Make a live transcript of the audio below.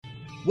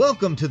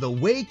Welcome to the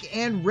Wake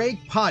and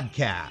Rake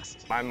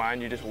podcast. In my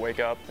mind, you just wake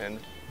up and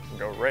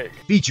go rake.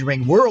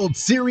 Featuring World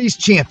Series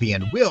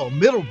champion Will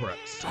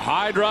Middlebrooks.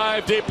 High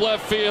drive, deep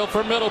left field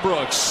for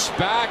Middlebrooks.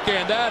 Back,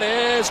 and that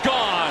is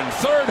gone.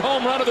 Third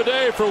home run of the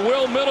day for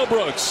Will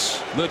Middlebrooks.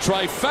 The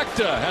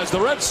trifecta has the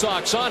Red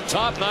Sox on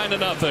top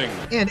 9-0.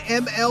 And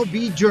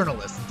MLB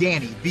journalist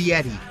Danny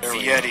Vietti.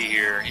 Vietti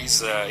here.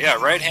 He's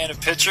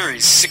right-handed pitcher.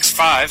 He's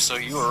 6'5", so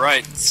you were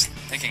right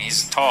thinking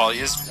he's tall.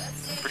 He is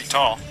pretty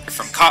tall.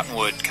 From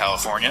Cottonwood,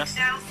 California.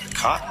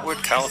 Cottonwood,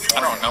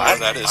 California. I don't know where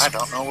that is. I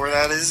don't know where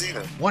that is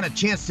either. Want a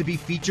chance to be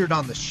featured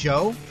on the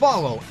show?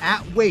 Follow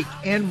at Wake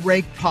and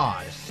Rake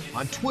Pod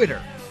on Twitter,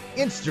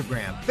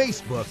 Instagram,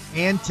 Facebook,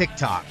 and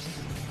TikTok.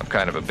 I'm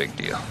kind of a big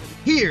deal.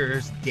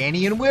 Here's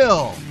Danny and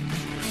Will.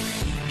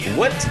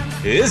 What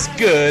is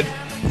good,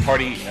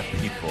 party of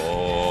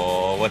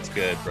people? What's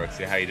good,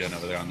 Brooksy? How you doing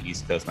over there on the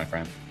East Coast, my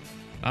friend?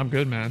 I'm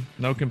good, man.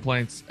 No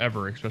complaints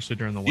ever, especially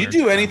during the winter. Do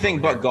you do anything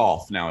but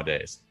golf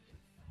nowadays?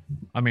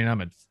 I mean,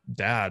 I'm a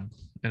dad,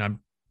 and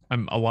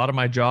I'm a lot of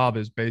my job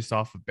is based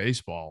off of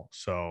baseball,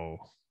 so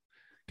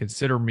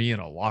consider me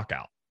in a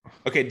lockout.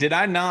 Okay, did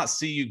I not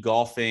see you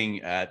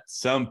golfing at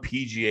some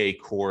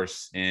PGA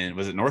course in,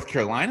 was it North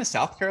Carolina,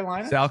 South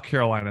Carolina? South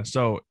Carolina.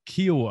 So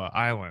Kiowa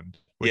Island,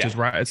 which is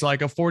right. It's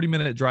like a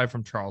 40-minute drive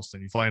from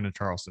Charleston. You fly into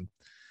Charleston.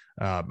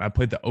 I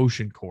played the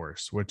Ocean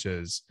Course, which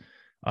is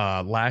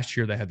last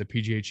year they had the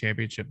PGA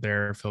Championship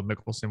there. Phil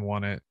Mickelson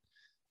won it.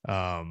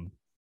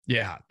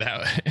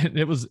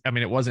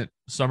 It wasn't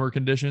summer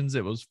conditions.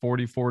 It was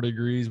 44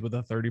 degrees with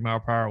a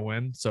 30-mile-per-hour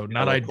wind. So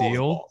not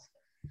ideal.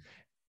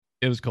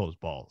 It was cold as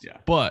balls. Yeah.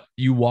 But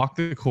you walk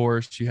the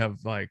course. You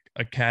have like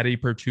a caddy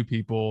per two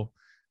people.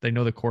 They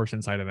know the course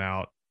inside and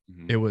out.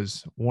 Mm-hmm. It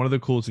was one of the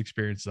coolest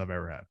experiences I've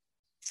ever had.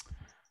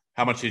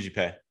 How much did you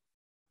pay?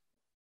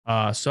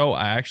 So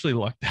I actually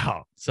lucked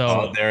out.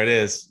 So there it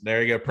is.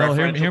 There you go. Well,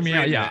 hear me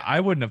out. Yeah,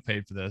 I wouldn't have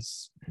paid for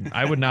this.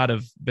 I would not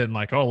have been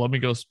like, oh, let me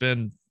go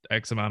spend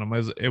X amount of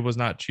money. It was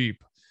not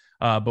cheap.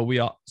 But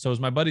so it was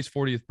my buddy's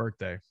 40th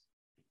birthday,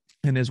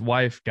 and his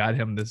wife got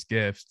him this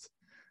gift.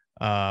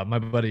 My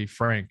buddy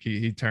Frank,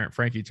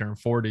 Frankie turned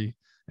 40,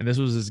 and this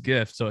was his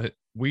gift. So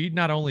we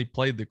not only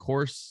played the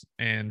course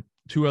and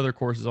two other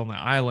courses on the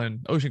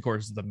island. Ocean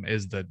Course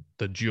is the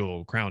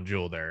crown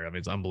jewel there. I mean,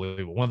 it's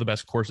unbelievable. One of the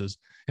best courses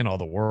in all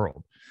the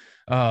world.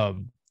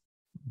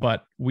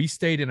 But we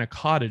stayed in a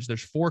cottage.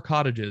 There's 4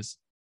 cottages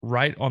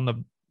right on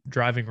the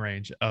driving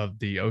range of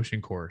the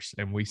Ocean Course.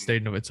 And we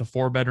stayed it's a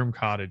 4-bedroom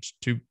cottage,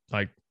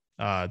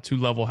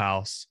 2-level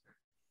house.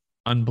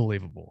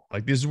 Unbelievable.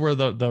 Like, this is where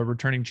the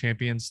returning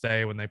champions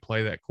stay when they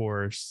play that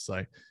course.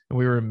 And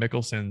we were in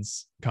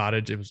Mickelson's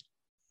cottage. It was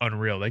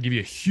unreal. They give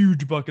you a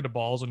huge bucket of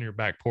balls on your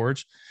back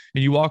porch,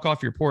 and you walk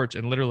off your porch,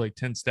 and literally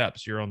 10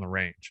 steps you're on the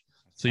range.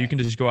 So you can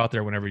just go out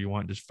there whenever you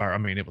want, just fire. I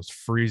mean, it was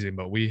freezing,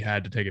 but we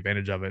had to take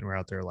advantage of it, and we're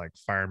out there like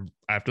firing.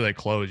 After they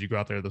close, you go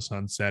out there, the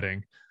sun's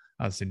setting.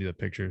 I'll send you the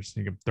pictures.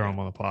 You can throw them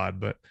on the pod.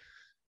 But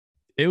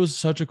it was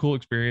such a cool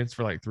experience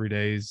for like 3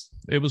 days.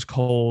 It was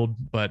cold,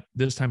 but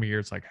this time of year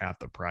it's like half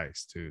the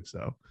price too,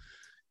 so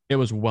it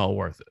was well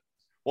worth it.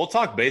 We'll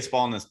talk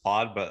baseball in this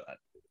pod, but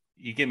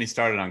you get me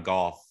started on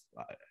golf,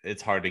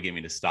 it's hard to get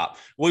me to stop.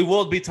 We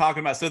will be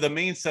talking about, so the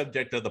main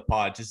subject of the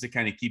pod, just to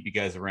kind of keep you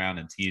guys around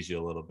and tease you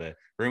a little bit,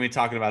 we're going to be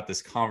talking about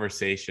this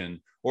conversation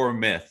or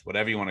myth,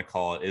 whatever you want to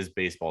call it, is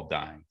baseball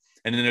dying?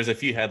 And then there's a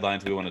few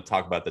headlines we want to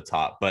talk about at the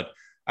top, but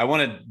I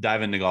want to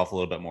dive into golf a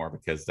little bit more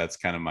because that's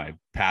kind of my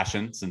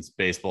passion since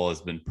baseball has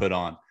been put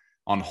on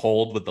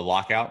hold with the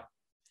lockout.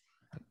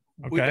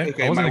 Okay.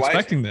 I wasn't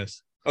expecting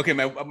this. Okay,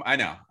 I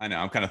know.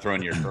 I'm kind of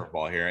throwing you a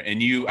curveball here,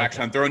 and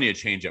I'm throwing you a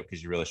changeup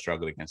because you really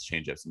struggled against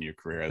changeups in your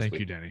career, as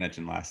we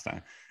mentioned last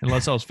time.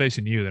 Unless I was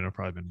facing you, then I've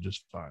probably been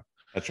just fine.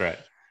 That's right.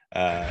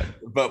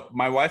 But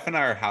my wife and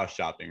I are house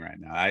shopping right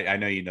now. I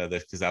know you know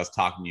this because I was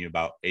talking to you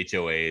about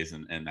HOAs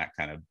and that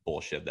kind of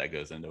bullshit that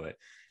goes into it.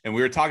 And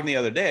we were talking the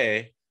other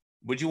day.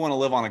 Would you want to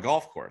live on a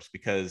golf course?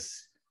 Because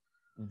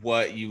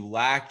what you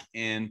lack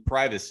in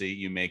privacy,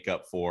 you make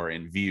up for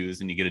in views,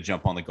 and you get to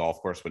jump on the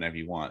golf course whenever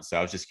you want. So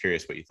I was just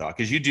curious what you thought,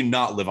 because you do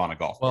not live on a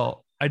golf course.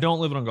 Well, I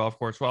don't live on a golf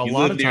course. Well, you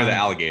live near the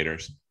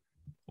alligators.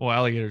 Well,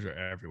 alligators are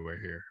everywhere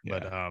here, yeah.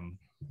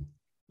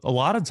 But a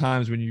lot of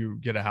times when you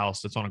get a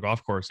house that's on a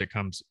golf course,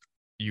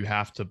 you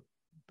have to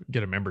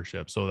get a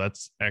membership. So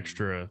that's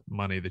extra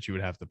money that you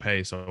would have to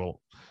pay.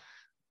 So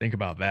think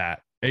about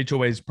that.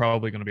 HOA is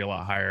probably going to be a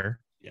lot higher.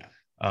 Yeah.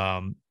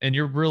 And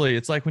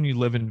it's like when you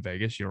live in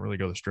Vegas, you don't really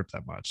go to the strip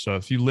that much. So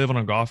if you live on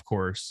a golf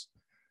course,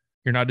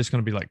 you're not just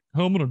going to be like,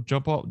 oh, I'm going to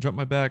jump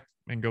my back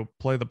and go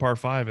play the par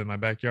 5 in my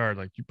backyard.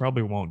 Like, you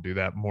probably won't do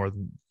that more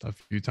than a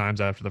few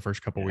times after the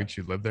first couple of weeks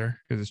you live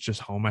there, because it's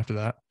just home after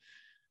that.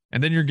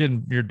 And then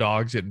your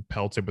dog's getting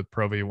pelted with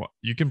Pro V.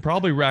 You can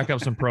probably rack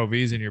up some Pro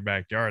Vs in your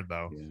backyard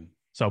though. Yeah.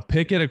 So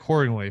pick it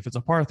accordingly. If it's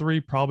a par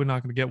 3, probably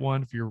not going to get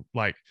one. If you're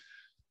like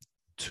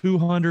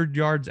 200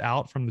 yards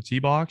out from the tee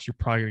box, you're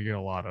probably going to get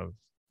a lot of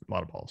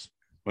balls.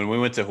 When we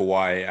went to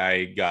Hawaii,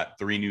 I got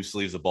 3 new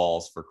sleeves of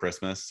balls for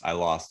Christmas. I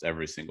lost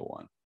every single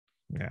one.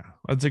 Yeah,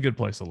 that's a good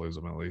place to lose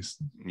them at least.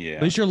 Yeah.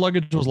 At least your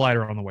luggage was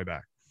lighter on the way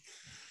back.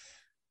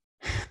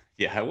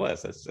 Yeah, I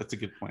was. That's a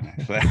good point,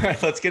 actually. All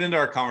right, let's get into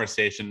our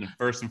conversation.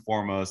 First and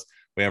foremost,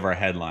 we have our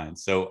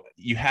headlines. So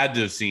you had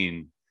to have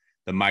seen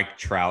the Mike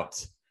Trout.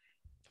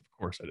 Of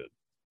course I did.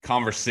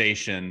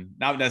 Conversation,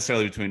 not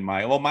necessarily between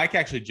Mike. Well, Mike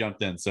actually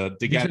jumped in. So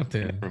to get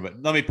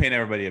let me paint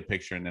everybody a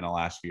picture and then I'll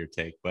ask for your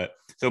take. But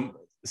so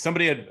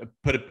somebody had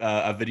put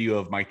a video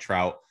of Mike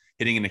Trout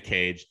hitting in the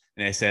cage,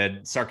 and I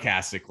said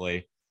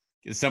sarcastically,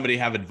 does somebody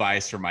have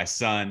advice for my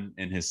son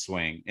and his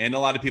swing? And a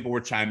lot of people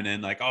were chiming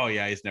in like, oh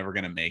yeah, he's never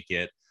going to make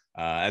it.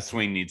 That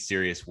swing needs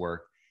serious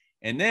work.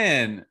 And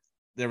then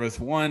there was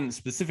one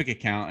specific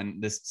account,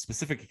 and this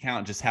specific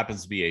account just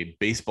happens to be a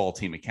baseball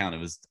team account. It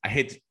was, I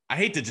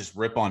hate to just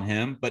rip on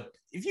him, but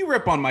if you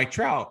rip on Mike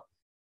Trout,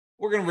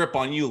 we're going to rip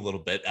on you a little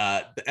bit.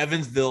 The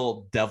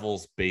Evansville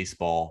Devils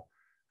baseball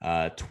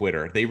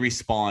Twitter, they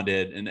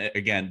responded. And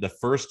again, the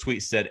first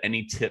tweet said,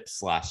 any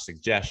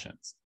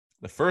tips/suggestions.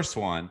 The first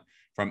one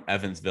from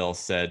Evansville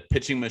said,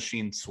 pitching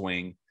machine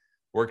swing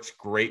works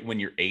great when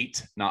you're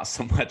 8, not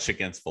so much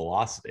against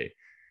velocity.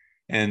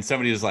 And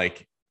somebody was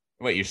like,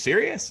 wait, you're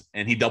serious?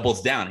 And he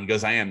doubles down. He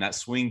goes, I am. That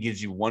swing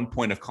gives you 1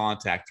 point of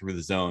contact through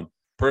the zone.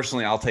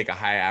 Personally, I'll take a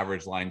high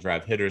average line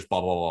drive hitters,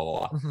 blah, blah,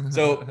 blah, blah.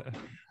 So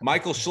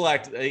Michael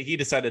Schlecht, he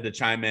decided to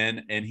chime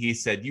in, and he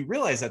said, you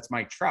realize that's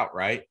Mike Trout,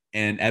 right?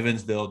 And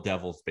Evansville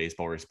Devils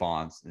baseball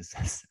response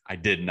says, I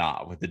did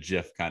not, with the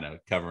GIF kind of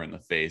covering the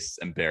face,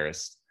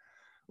 embarrassed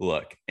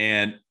look.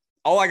 And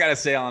all I got to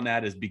say on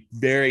that is be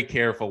very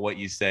careful what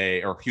you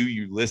say or who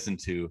you listen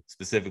to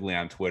specifically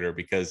on Twitter,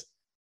 because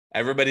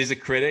everybody's a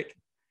critic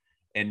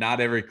and not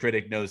every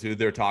critic knows who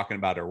they're talking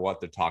about or what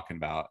they're talking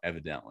about,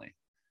 evidently.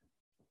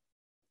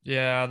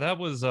 Yeah, that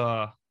was,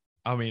 I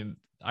mean,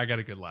 I got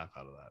a good laugh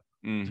out of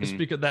that. Mm-hmm. Just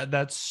because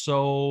that's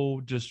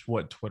so just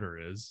what Twitter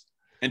is.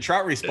 And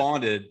Trout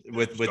responded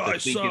with the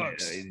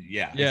thinking,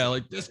 yeah,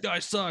 like this guy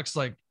sucks.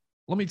 Like,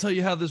 let me tell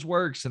you how this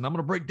works, and I'm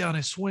gonna break down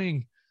his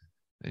swing.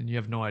 And you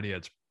have no idea.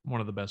 It's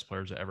one of the best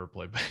players to ever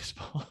play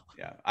baseball.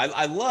 Yeah,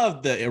 I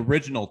love the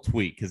original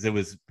tweet because it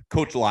was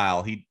Coach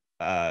Lyle. He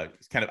kind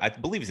of, I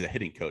believe he's a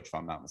hitting coach, if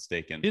I'm not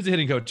mistaken. He's a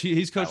hitting coach.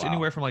 He's coached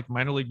anywhere from like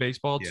minor league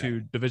baseball to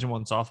Division I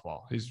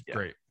softball. He's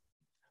great.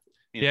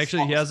 He has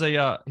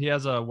a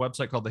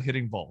website called the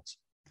Hitting Vault.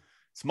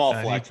 Small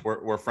flex.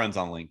 We're friends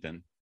on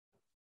LinkedIn.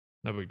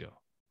 No big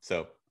deal.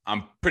 So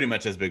I'm pretty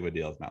much as big of a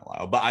deal as Matt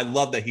Lyle. But I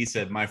love that he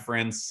said, my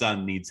friend's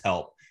son needs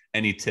help.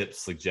 Any tips,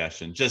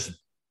 suggestion? Just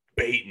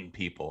baiting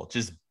people,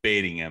 just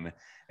baiting him.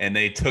 And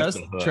they took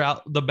the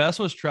hook. The best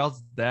was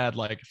Trout's dad,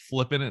 like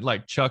flipping it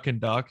like Chuck and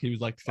Duck. He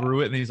was like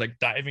threw it and he's like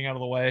diving out of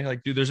the way.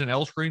 Like, dude, there's an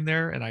L screen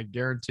there. And I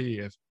guarantee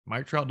if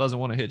Mike Trout doesn't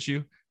want to hit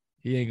you,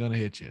 he ain't going to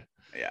hit you.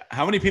 Yeah.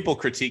 How many people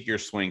critique your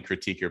swing,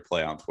 critique your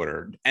play on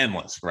Twitter?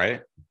 Endless,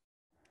 right?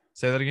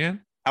 Say that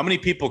again. How many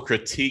people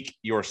critique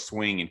your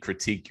swing and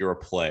critique your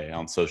play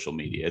on social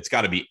media? It's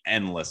got to be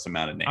endless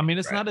amount of names. I mean,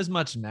 it's not as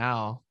much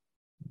now.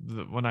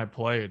 When I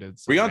played,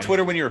 were you on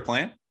Twitter when you were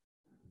playing?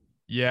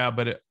 Yeah,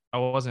 but I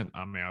wasn't.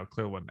 I mean, I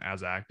clearly wasn't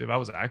as active. I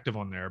was active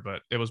on there,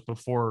 but it was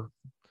before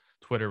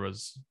Twitter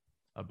was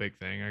a big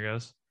thing, I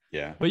guess.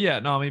 Yeah. But yeah,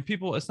 no, I mean,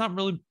 people. It's not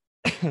really.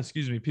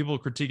 Excuse me. People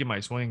critiquing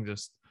my swing.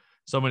 Just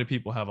so many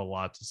people have a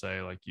lot to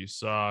say. Like, you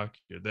suck.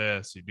 You're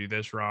this. You do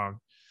this wrong.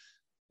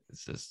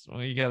 It's just,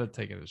 well, you got to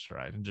take it in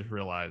stride and just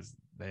realize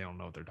they don't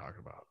know what they're talking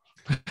about.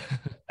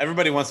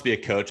 Everybody wants to be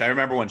a coach. I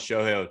remember when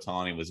Shohei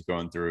Ohtani was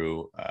going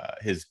through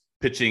his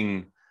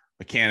pitching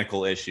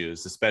mechanical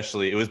issues,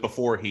 especially it was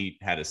before he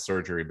had his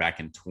surgery back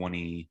in had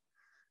to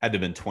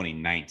have been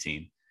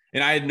 2019.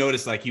 And I had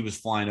noticed like he was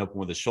flying open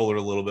with his shoulder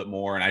a little bit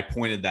more. And I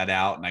pointed that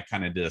out and I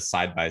kind of did a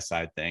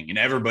side-by-side thing. And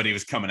everybody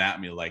was coming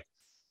at me like,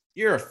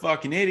 you're a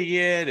fucking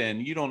idiot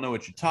and you don't know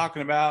what you're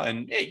talking about.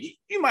 And hey,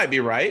 you might be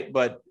right,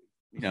 but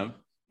you know,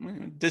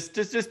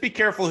 just be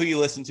careful who you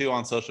listen to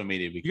on social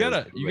media.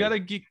 Because you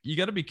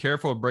gotta be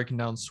careful of breaking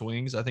down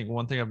swings. I think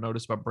one thing I've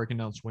noticed about breaking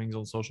down swings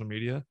on social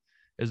media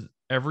is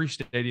every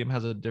stadium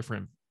has a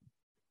different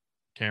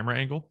camera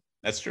angle.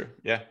 That's true.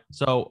 Yeah.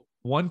 So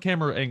one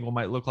camera angle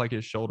might look like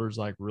his shoulders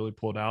like really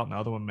pulled out, and the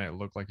other one might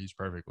look like he's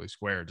perfectly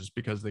square, just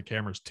because the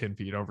camera's 10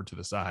 feet over to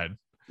the side.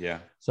 Yeah.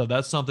 So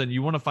that's something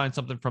you want to find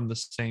something from the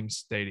same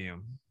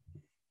stadium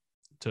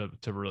to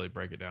really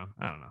break it down.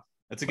 I don't know.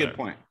 That's a good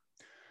point.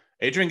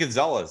 Adrian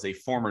Gonzalez, a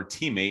former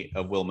teammate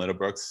of Will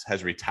Middlebrooks,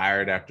 has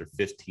retired after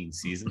 15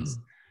 seasons.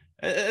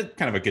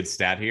 Kind of a good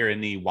stat here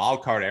in the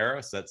wild card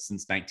era. So that's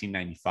since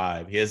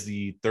 1995. He has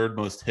the third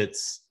most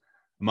hits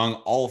among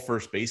all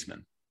first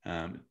basemen.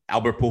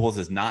 Albert Pujols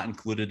is not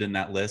included in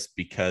that list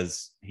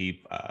because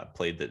he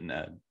played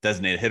the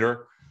designated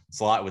hitter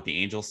slot with the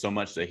Angels so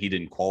much that he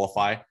didn't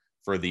qualify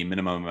for the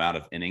minimum amount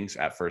of innings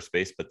at first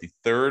base. But the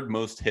third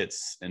most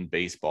hits in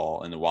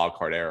baseball in the wild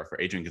card era for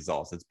Adrian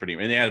Gonzalez. That's pretty.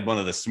 And they had one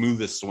of the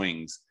smoothest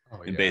swings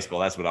in baseball.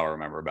 That's what I'll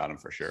remember about him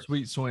for sure.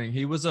 Sweet swing.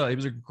 He was a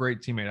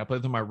great teammate. I played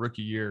with him my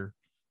rookie year.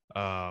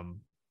 And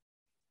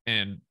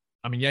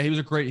I mean, yeah, he was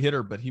a great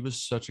hitter, but he was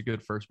such a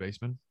good first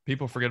baseman.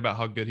 People forget about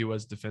how good he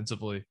was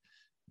defensively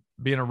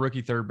being a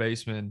rookie third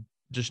baseman,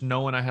 just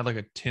knowing I had like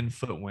a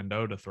 10-foot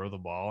window to throw the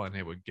ball and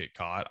it would get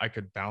caught. I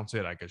could bounce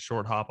it. I could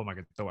short hop him. I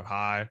could throw it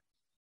high.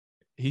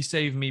 He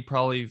saved me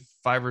probably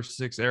 5 or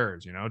 6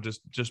 errors,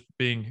 just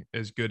being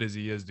as good as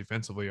he is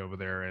defensively over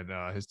there,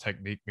 and his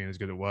technique being as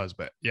good as it was.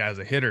 But yeah, as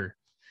a hitter,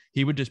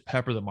 he would just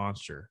pepper the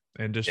monster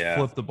and just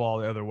flip the ball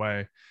the other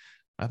way.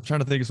 I'm trying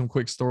to think of some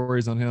quick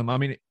stories on him. I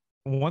mean,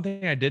 one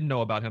thing I didn't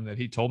know about him that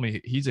he told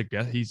me, he's a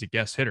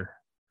guest hitter.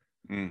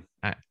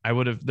 I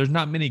would have. There's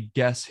not many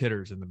guest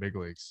hitters in the big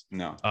leagues.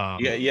 No.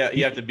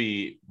 You have to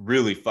be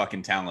really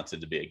fucking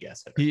talented to be a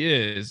guest hitter. He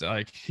is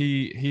like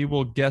he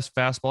will guess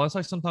fastball. It's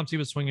like sometimes he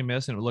would swing and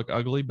miss and it would look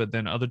ugly, but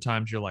then other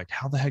times you're like,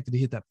 how the heck did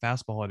he hit that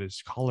fastball at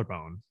his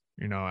collarbone?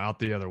 Out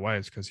the other way.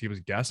 It's because he was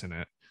guessing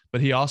it.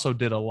 But he also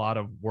did a lot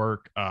of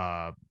work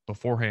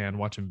beforehand,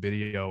 watching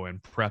video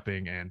and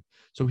prepping, and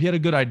so he had a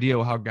good idea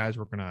of how guys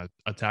were going to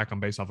attack him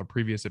based off of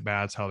previous at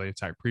bats, how they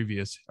attack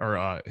previous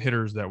or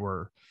hitters that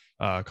were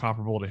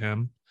comparable to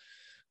him.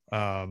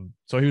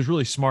 So he was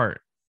really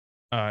smart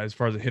as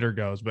far as a hitter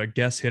goes, but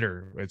guest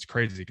hitter, it's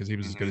crazy because he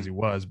was as good as he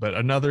was. But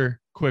another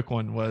quick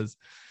one was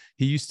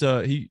have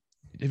you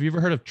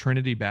ever heard of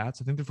Trinity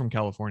Bats? I think they're from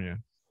California.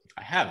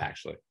 I have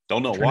actually.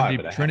 Don't know why,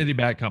 but Trinity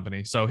Bat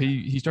Company. So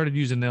he started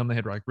using them. They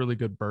had like really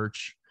good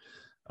birch.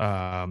 They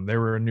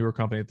were a newer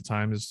company at the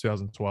time. It was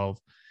 2012.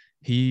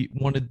 He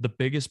wanted the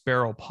biggest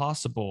barrel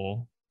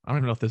possible. I don't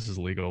even know if this is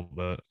legal,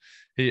 but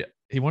he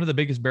wanted the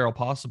biggest barrel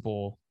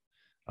possible.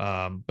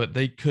 But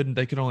they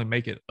could only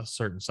make it a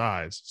certain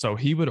size. So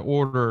he would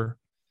order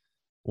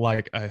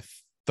like a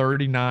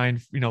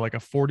 39, like a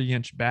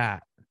 40-inch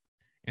bat,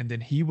 and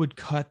then he would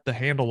cut the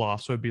handle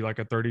off. So it'd be like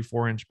a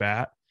 34-inch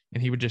bat,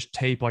 and he would just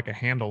tape like a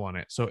handle on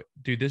it. So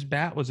dude, this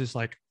bat was just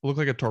like, looked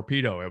like a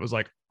torpedo. It was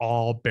like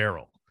all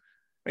barrel.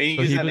 Wait,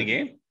 you used that in the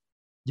game?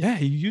 Yeah,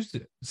 he used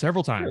it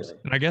several times. Really?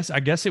 And I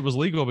guess it was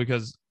legal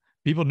because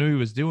people knew he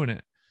was doing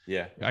it.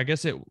 Yeah. I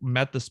guess it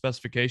met the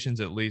specifications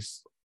at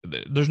least.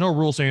 There's no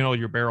rule saying,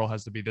 your barrel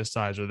has to be this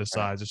size or this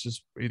size. It's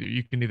just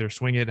you can either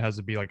swing it. It has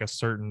to be like a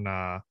certain,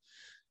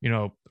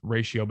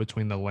 ratio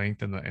between the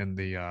length and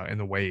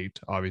the weight,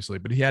 obviously.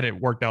 But he had it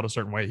worked out a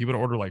certain way. He would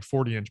order like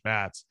 40-inch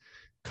bats,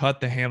 cut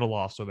the handle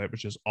off so that it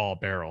was just all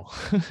barrel.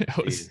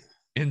 It was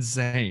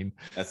insane.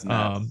 That's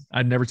nuts.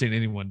 I'd never seen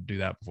anyone do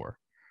that before.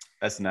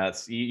 That's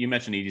nuts. You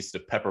mentioned he used to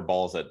pepper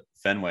balls at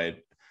Fenway.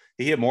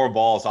 He hit more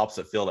balls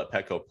opposite field at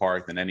Petco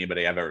Park than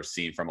anybody I've ever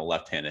seen from a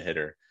left-handed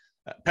hitter.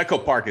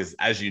 Petco Park is,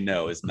 as you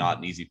know, is not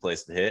an easy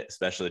place to hit,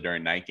 especially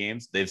during night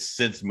games. They've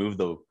since moved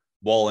the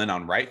ball in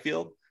on right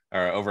field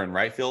or over in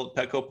right field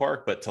at Petco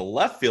Park, but to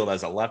left field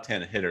as a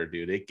left-handed hitter,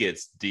 dude, it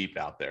gets deep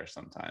out there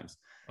sometimes.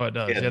 Oh, it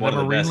does. Yeah, the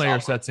marine layer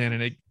sets in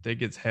and it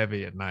gets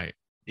heavy at night.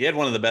 He had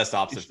one of the best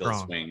opposite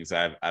field swings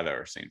I've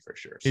ever seen for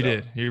sure. He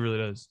did. He really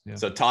does. Yeah.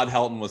 So Todd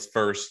Helton was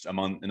first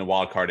in the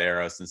wild card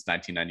era since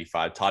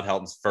 1995. Todd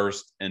Helton's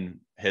first in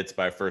hits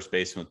by first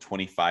baseman with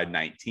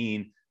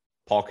 25-19.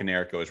 Paul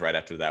Konerko was right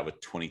after that with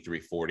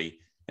 23-40,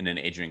 and then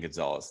Adrian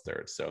Gonzalez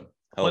third. So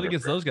played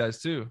against those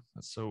guys too.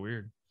 That's so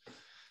weird.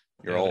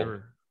 You're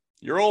old.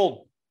 You're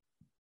old.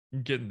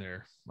 I'm getting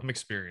there. I'm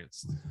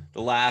experienced.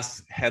 The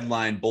last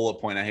headline bullet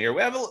point I hear.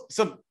 We have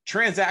some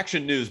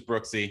transaction news,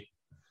 Brooksy.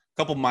 A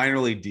couple minor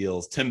league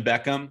deals. Tim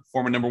Beckham,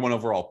 former number 1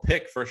 overall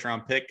pick, first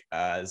round pick,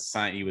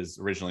 signed. He was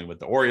originally with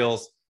the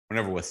Orioles, went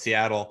over with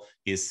Seattle.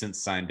 He has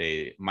since signed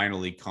a minor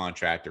league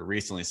contract, or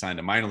recently signed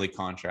a minor league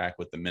contract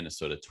with the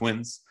Minnesota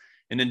Twins.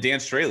 And then Dan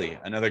Straley,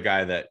 another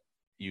guy that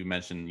you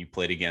mentioned you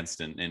played against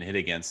and hit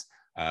against,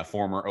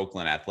 former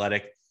Oakland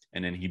Athletic.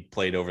 And then he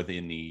played over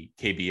in the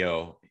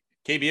KBO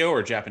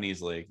or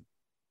Japanese league.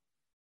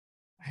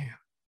 Man.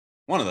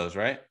 One of those,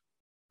 right?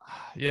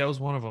 Yeah, it was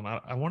one of them.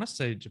 I want to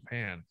say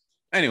Japan.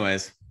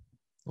 Anyways,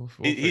 we'll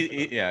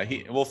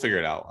figure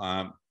it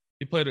out.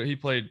 He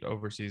played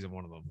overseas in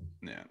one of them.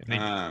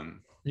 Yeah.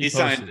 He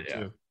signed.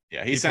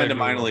 He signed a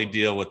minor league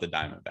deal with the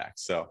Diamondbacks.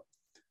 So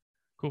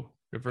cool.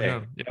 Good for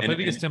him. Yeah, I played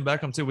against Tim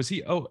Beckham too. Was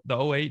he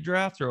the 08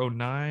 draft or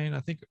 09? I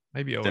think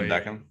maybe 08. Tim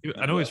Beckham.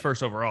 I know he was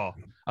first overall.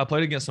 I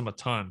played against him a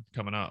ton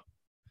coming up.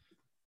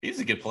 He's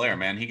a good player,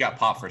 man. He got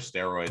popped for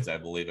steroids, I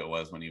believe it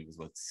was, when he was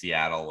with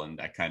Seattle, and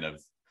that kind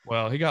of.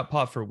 Well, he got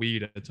popped for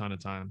weed a ton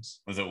of times.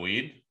 Was it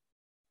weed?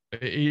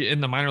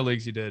 In the minor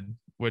leagues, he did,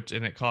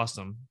 and it cost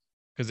him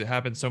because it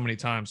happened so many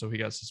times. So he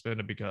got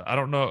suspended because I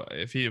don't know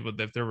if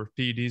there were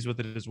PEDs with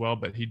it as well,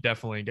 but he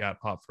definitely got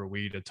popped for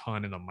weed a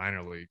ton in the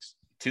minor leagues.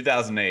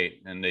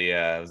 2008, and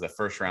it was the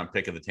first round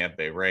pick of the Tampa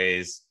Bay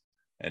Rays.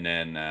 And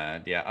then,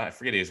 I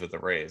forget he was with the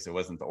Rays. It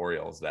wasn't the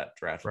Orioles that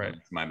drafted him.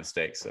 It's my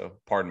mistake. So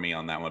pardon me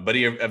on that one. But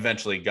he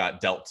eventually got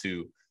dealt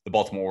to the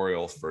Baltimore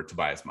Orioles for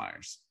Tobias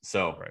Myers.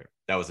 So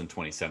that was in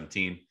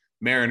 2017.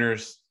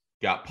 Mariners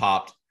got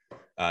popped.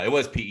 It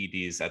was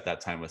PEDs at that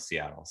time with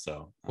Seattle.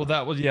 So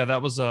that was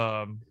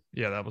a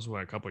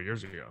couple of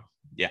years ago.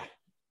 Yeah.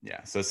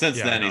 So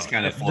since then he's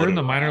kind of during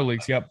the minor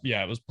leagues. Yep.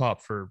 Yeah, it was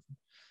popped for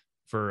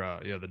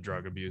the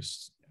drug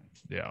abuse.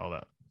 Yeah, all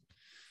that.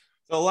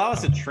 So allow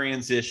us to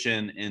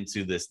transition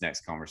into this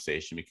next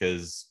conversation,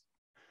 because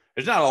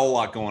There's not a whole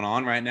lot going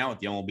on right now with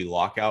the MLB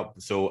lockout.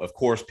 So, of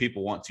course,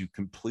 people want to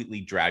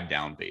completely drag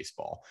down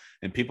baseball.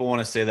 And people want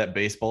to say that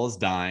baseball is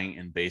dying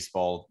and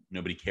baseball,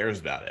 nobody cares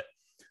about it.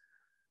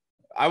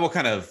 I will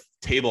kind of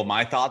table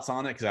my thoughts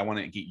on it because I want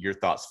to get your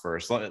thoughts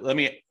first. Let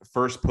me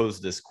first pose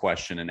this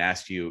question and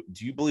ask you,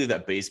 do you believe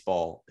that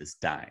baseball is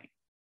dying?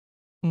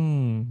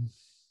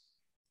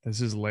 This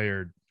is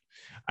layered.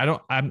 I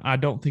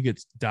don't think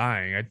it's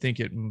dying. I think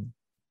I'm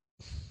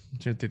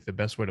trying to think the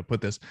best way to put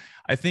this.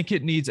 I think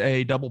it needs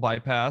a double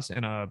bypass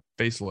and a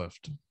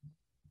facelift.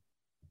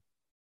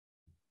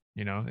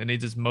 You know, it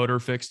needs its motor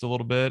fixed a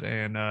little bit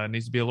and it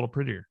needs to be a little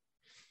prettier,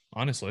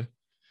 honestly.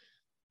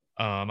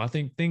 I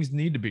think things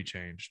need to be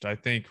changed. I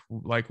think,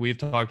 like we've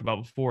talked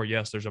about before,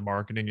 yes, there's a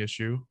marketing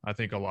issue. I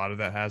think a lot of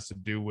that has to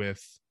do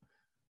with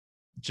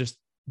just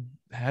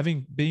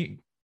everything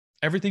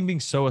being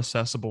so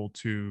accessible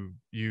to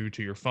you,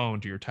 to your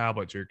phone, to your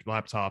tablet, to your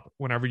laptop,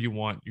 whenever you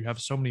want. You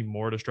have so many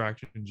more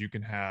distractions you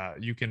can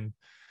have. You can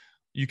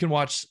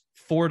watch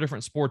 4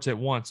 different sports at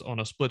once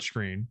on a split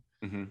screen.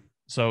 Mm-hmm.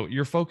 So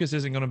your focus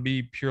isn't going to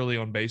be purely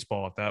on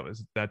baseball if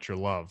that's your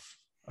love.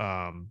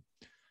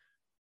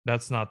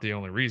 That's not the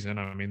only reason.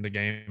 I mean, the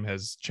game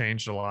has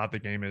changed a lot. The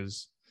game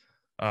is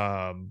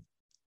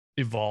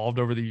evolved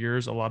over the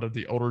years. A lot of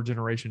the older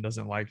generation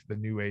doesn't like the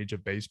new age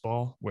of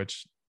baseball,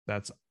 which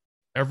that's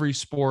every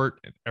sport,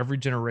 every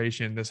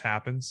generation, this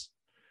happens.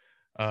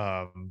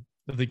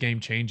 The game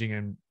changing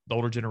and the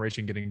older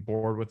generation getting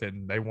bored with it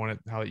and they want it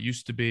how it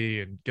used to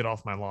be and get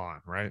off my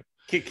lawn, right?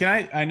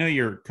 Can I know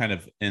you're kind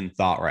of in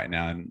thought right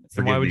now, and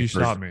why would you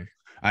stop me?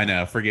 I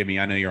know, forgive me.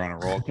 I know you're on a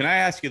roll. Can I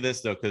ask you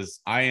this though? Because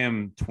I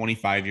am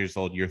 25 years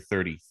old. You're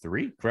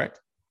 33, correct?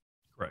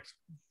 Correct.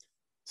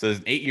 So there's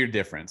an 8-year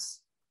difference.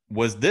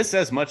 Was this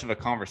as much of a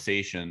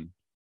conversation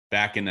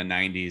back in the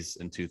 90s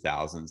and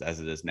 2000s as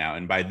it is now?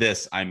 And by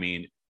this, I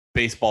mean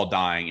baseball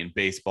dying and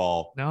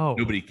baseball,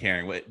 nobody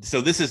caring.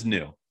 So this is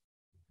new.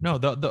 No,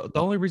 the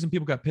only reason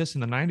people got pissed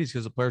in the 90s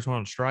because the players went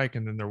on strike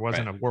and then there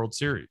wasn't a World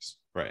Series.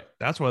 Right.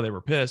 That's why they were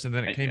pissed. And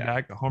then it came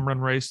back, the home run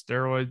race,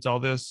 steroids,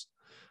 all this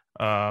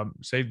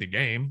saved the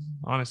game,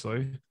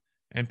 honestly.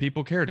 And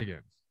people cared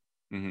again.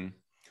 Mm-hmm.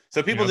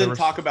 So people didn't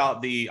talk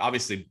about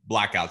obviously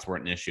blackouts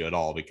weren't an issue at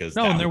all because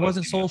and there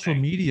wasn't social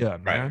media,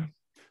 man. Right.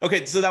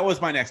 Okay, so that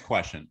was my next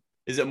question.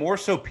 Is it more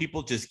so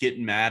people just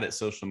getting mad at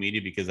social media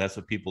because that's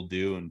what people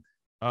do and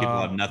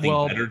people have nothing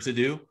better to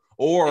do?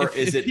 Or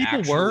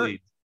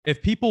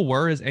if people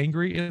were as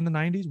angry in the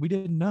 90s, we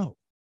didn't know.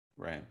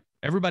 Right.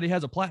 Everybody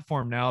has a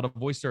platform now to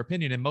voice their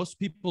opinion, and most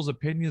people's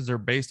opinions are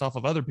based off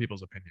of other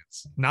people's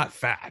opinions, not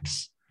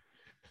facts.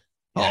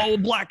 Yeah. Oh,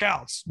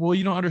 blackouts. Well,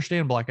 you don't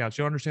understand blackouts.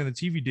 You don't understand the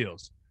TV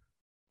deals.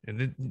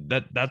 And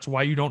that's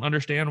why you don't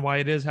understand why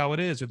it is how it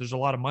is. So there's a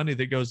lot of money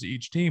that goes to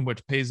each team,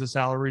 which pays the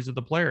salaries of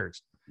the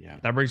players. Yeah.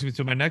 That brings me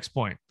to my next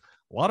point.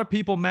 A lot of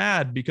people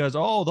mad because,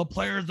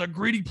 the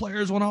greedy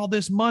players want all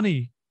this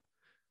money.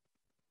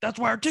 That's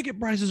why our ticket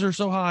prices are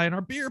so high and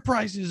our beer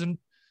prices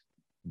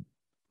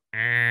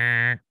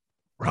and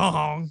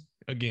wrong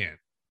again.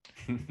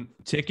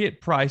 Ticket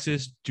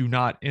prices do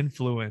not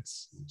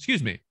influence,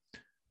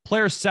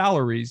 players'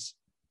 salaries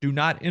do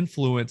not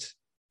influence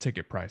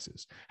ticket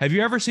prices. Have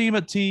you ever seen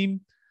a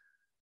team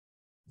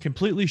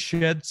completely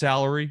shed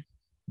salary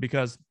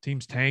because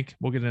teams tank?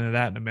 We'll get into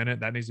that in a minute.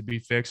 That needs to be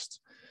fixed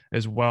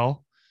as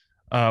well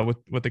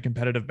with the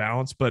competitive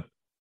balance. But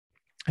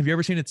have you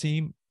ever seen a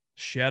team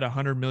shed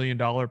 $100 million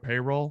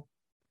payroll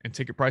and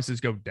ticket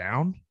prices go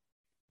down?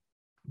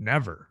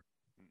 Never,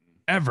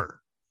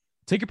 ever.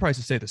 Ticket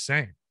prices stay the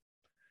same.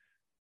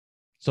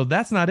 So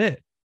that's not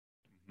it.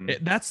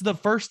 That's the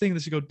first thing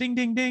that should go ding,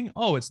 ding, ding.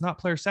 Oh, it's not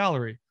player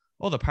salary.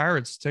 Oh, the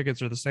Pirates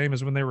tickets are the same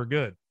as when they were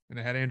good. And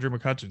they had Andrew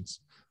McCutchen.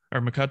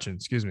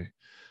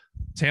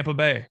 Tampa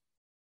Bay,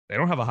 they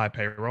don't have a high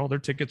payroll. Their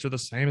tickets are the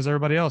same as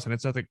everybody else. And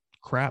it's at the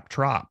crap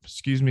trop.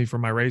 Excuse me for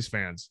my Rays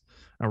fans.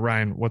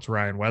 Ryan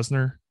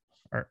Wesner?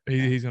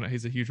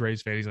 He's a huge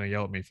Rays fan. He's going to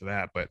yell at me for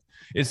that. But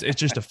it's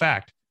just a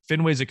fact.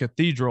 Fenway's a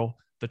cathedral.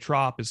 The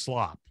trop is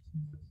slop.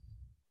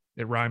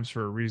 It rhymes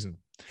for a reason.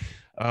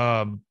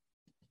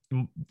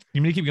 You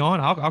mean to keep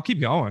going? I'll keep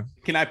going.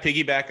 Can I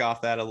piggyback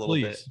off that a little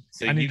bit?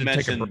 So you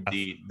mentioned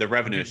the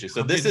revenue issue.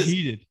 So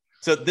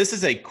this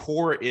is a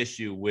core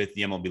issue with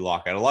the MLB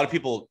lockout. A lot of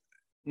people,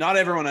 not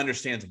everyone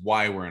understands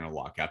why we're in a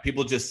lockout.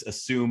 People just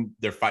assume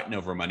they're fighting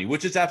over money,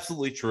 which is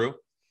absolutely true.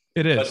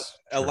 It is.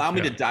 But allow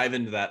me to dive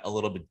into that a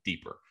little bit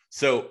deeper.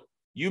 So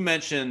you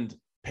mentioned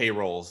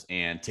payrolls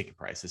and ticket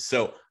prices.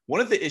 So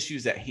one of the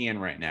issues at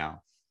hand right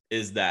now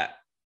is that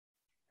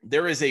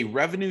there is a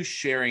revenue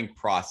sharing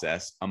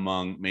process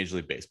among Major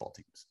League Baseball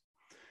teams.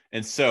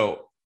 And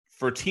so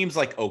for teams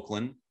like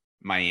Oakland,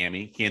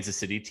 Miami, Kansas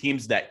City,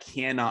 teams that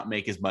cannot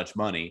make as much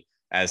money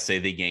as, say,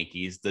 the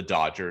Yankees, the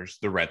Dodgers,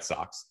 the Red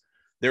Sox,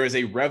 there is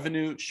a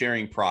revenue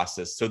sharing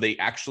process. So they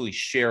actually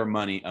share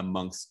money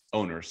amongst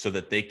owners so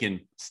that they can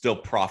still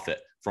profit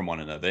from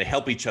one another. They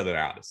help each other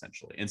out,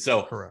 essentially. And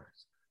so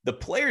the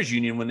Players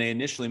Union, when they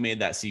initially made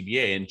that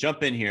CBA, and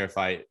jump in here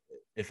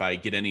if I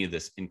get any of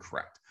this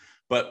incorrect,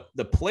 But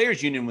the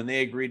players union, when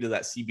they agreed to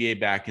that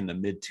CBA back in the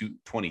mid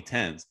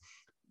 2010s,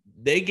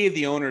 they gave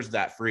the owners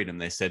that freedom.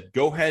 They said,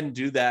 go ahead and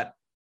do that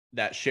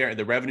share,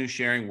 the revenue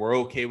sharing. We're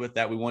okay with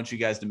that. We want you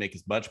guys to make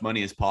as much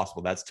money as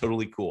possible. That's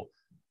totally cool.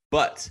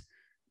 But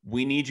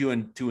we need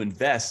you to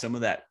invest some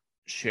of that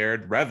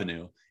shared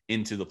revenue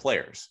into the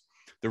players.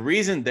 The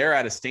reason they're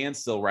at a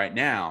standstill right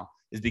now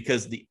is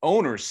because the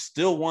owners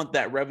still want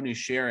that revenue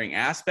sharing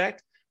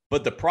aspect.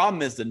 But the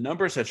problem is the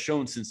numbers have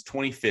shown since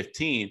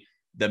 2015,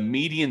 the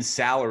median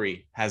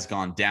salary has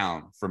gone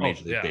down for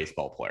Major League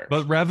Baseball players.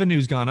 But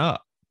revenue's gone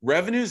up.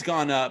 Revenue's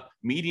gone up,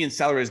 median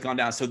salary has gone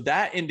down. So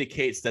that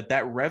indicates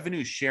that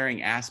revenue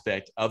sharing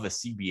aspect of a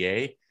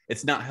CBA,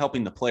 it's not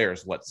helping the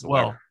players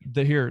whatsoever.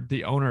 Well,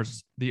 the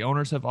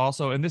owners have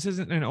also, and this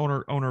isn't an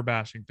owner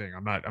bashing thing.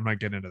 I'm not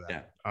getting into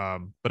that. Yeah.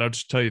 But I'll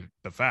just tell you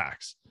the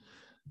facts.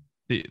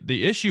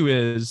 The issue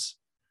is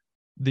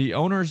the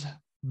owners,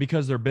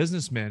 because they're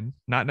businessmen,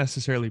 not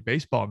necessarily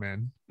baseball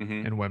men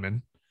and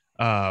women,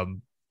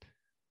 don't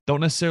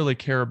necessarily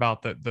care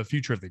about the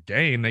future of the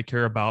game. They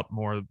care about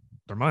more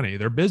their money.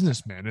 They're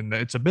businessmen, and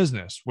it's a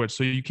business,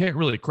 so you can't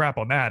really crap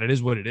on that. It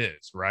is what it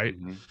is, right?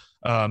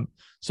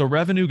 So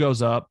revenue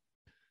goes up,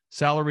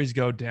 salaries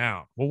go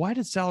down. Well, why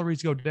did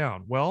salaries go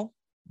down? Well,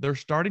 they're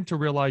starting to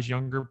realize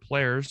younger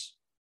players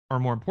are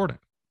more important.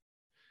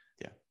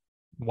 Yeah.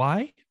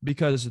 Why?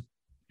 Because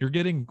you're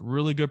getting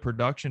really good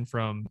production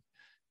from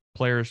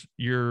players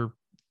year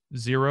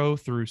 0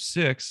 through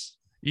 6,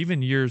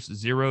 even years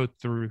 0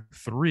 through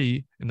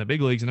 3 in the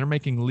big leagues, and they're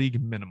making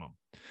league minimum.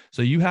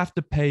 So you have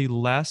to pay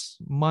less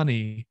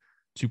money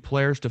to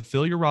players to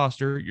fill your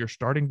roster, your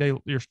starting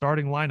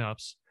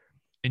lineups,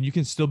 and you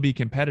can still be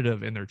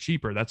competitive, and they're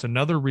cheaper. That's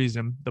another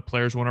reason the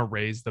players want to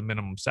raise the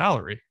minimum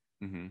salary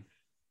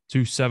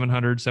to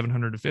 700,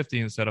 750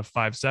 instead of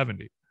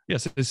 570.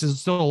 Yes, this is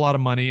still a lot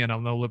of money, and I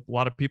know a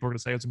lot of people are going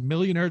to say it's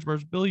millionaires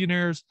versus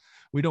billionaires.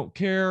 We don't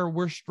care.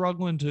 We're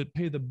struggling to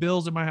pay the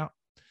bills in my house.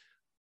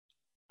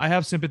 I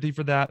have sympathy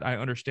for that. I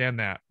understand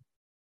that.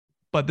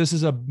 But this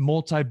is a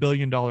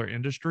multi-billion-dollar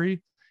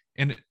industry,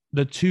 and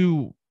the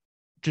two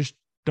just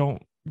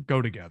don't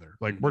go together.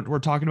 Like we're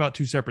talking about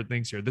two separate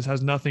things here. This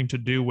has nothing to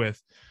do with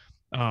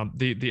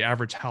the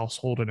average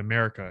household in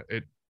America.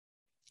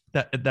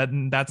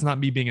 That's not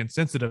me being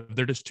insensitive.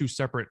 They're just two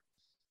separate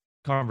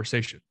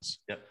conversations.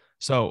 Yep.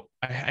 So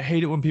I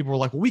hate it when people are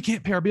like, well, we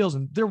can't pay our bills,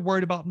 and they're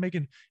worried about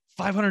making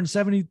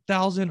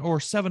 $570,000 or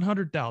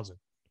 $700,000.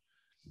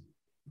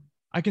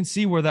 I can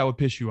see where that would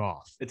piss you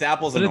off. It's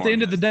apples and and oranges. At the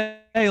end of the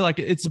day, like,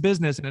 it's a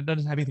business and it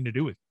doesn't have anything to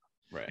do with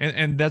it. Right.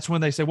 And that's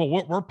when they say, well,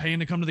 we're paying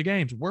to come to the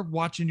games. We're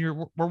watching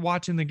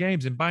the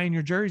games and buying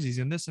your jerseys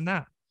and this and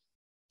that.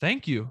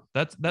 Thank you.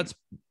 That's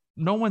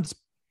no one's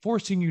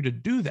forcing you to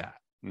do that.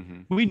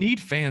 We need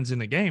fans in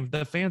the game.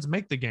 The fans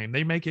make the game.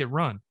 They make it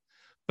run.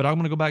 But I'm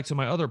going to go back to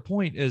my other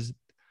point is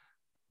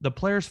the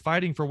players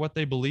fighting for what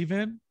they believe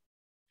in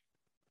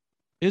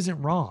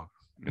isn't wrong.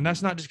 And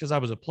that's not just because I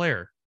was a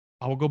player.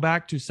 I will go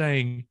back to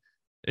saying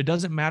it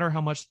doesn't matter how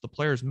much the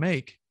players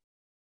make.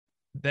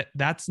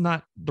 That's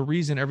not the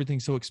reason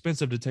everything's so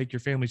expensive to take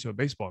your family to a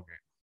baseball game.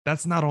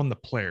 That's not on the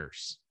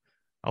players.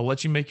 I'll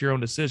let you make your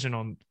own decision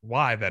on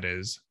why that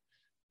is,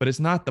 but it's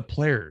not the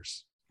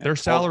players. Their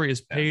salary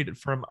is paid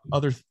from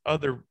other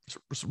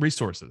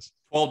resources.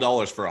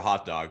 $12 for a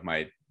hot dog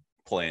might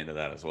play into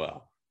that as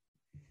well.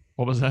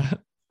 What was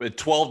that? But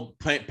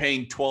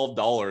paying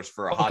 $12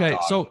 for a hot dog. Okay,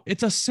 so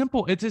it's as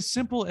simple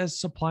as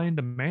supply and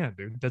demand,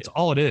 dude. That's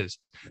all it is.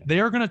 They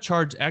are going to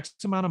charge X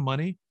amount of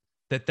money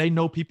that they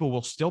know people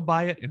will still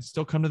buy it and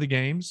still come to the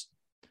games.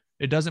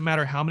 It doesn't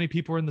matter how many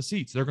people are in the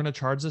seats. They're going to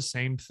charge the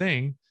same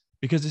thing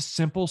because it's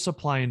simple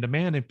supply and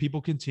demand, and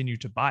people continue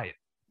to buy it.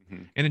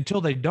 And until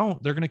they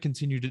don't, they're going to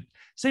continue to.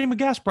 Same with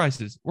gas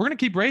prices. We're going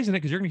to keep raising it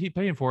because you're going to keep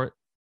paying for it,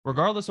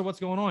 regardless of what's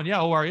going on.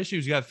 Yeah, our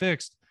issues got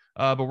fixed.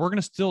 But we're going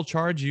to still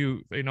charge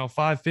you,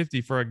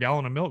 $5.50 for a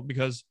gallon of milk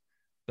because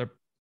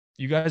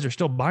you guys are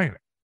still buying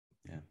it.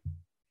 Yeah.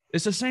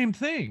 It's the same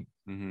thing.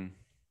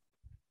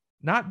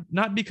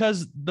 Not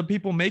because the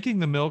people making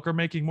the milk are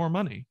making more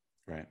money.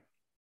 Right.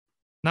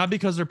 Not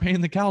because they're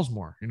paying the cows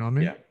more. You know what I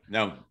mean? Yeah.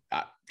 No,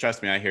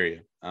 trust me, I hear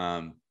you.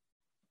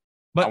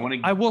 But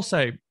I will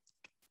say,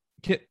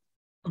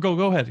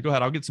 go ahead.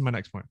 I'll get to my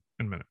next point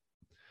in a minute.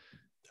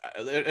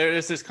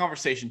 There's this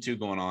conversation too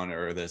going on,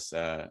 or this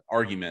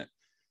argument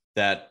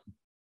that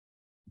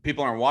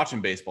people aren't watching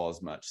baseball as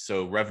much,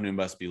 so revenue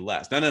must be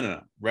less.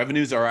 No.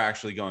 Revenues are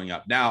actually going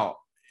up now.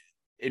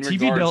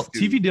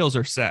 TV deals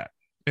are set.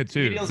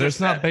 It's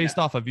not based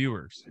off of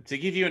viewers. To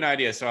give you an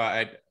idea, so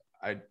I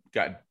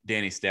got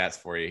Danny stats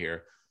for you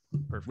here.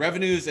 Perfect.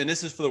 Revenues, and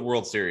this is for the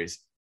World Series.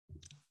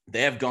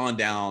 They have gone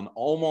down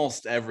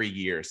almost every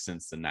year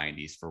since the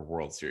 90s for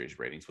World Series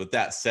ratings. With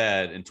that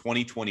said, in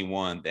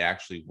 2021, they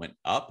actually went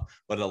up,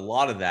 but a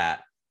lot of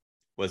that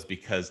was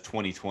because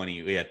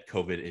 2020, we had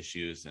COVID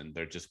issues and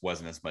there just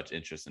wasn't as much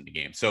interest in the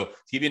game. So to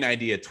give you an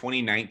idea,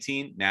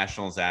 2019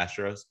 Nationals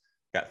Astros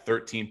got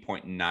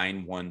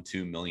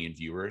 13.912 million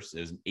viewers. It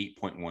was an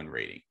 8.1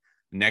 rating.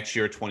 Next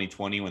year,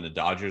 2020, when the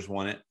Dodgers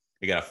won it,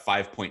 It got a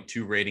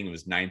 5.2 rating. It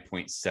was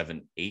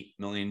 9.78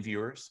 million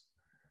viewers.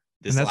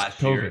 This And that's last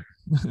COVID.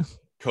 year,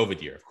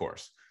 COVID year, of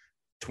course.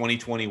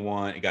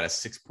 2021, it got a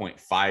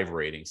 6.5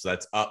 rating. So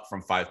that's up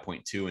from 5.2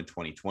 in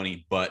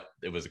 2020, but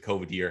it was a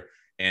COVID year.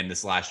 And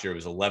this last year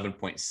was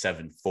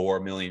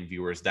 11.74 million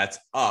viewers. That's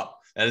up.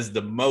 That is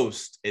the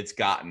most it's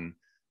gotten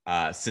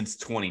since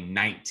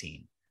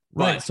 2019.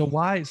 Right. But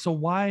So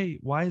why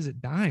is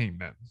it dying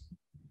then?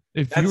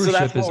 If that's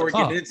viewership what is we're up,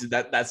 getting into.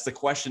 That's the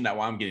question that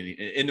I'm getting.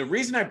 And the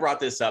reason I brought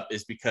this up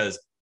is because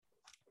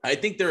I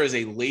think there is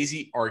a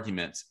lazy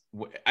argument.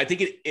 I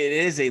think it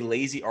is a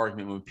lazy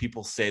argument when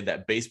people say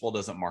that baseball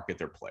doesn't market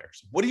their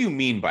players. What do you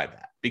mean by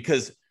that?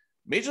 Because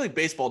Major League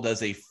Baseball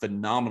does a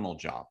phenomenal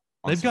job.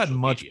 They've gotten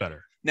much media.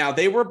 better. Now,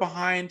 they were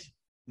behind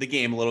the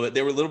game a little bit.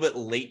 They were a little bit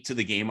late to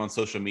the game on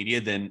social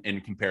media than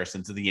in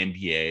comparison to the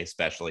NBA,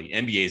 especially.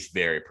 NBA is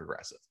very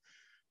progressive.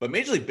 But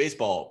Major League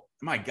Baseball,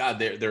 my God,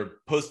 they're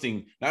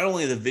posting not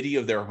only the video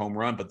of their home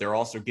run, but they're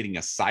also getting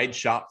a side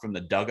shot from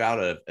the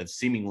dugout of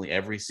seemingly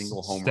every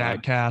single home run.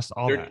 Statcast,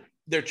 all that.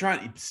 They're trying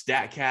to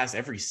statcast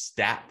every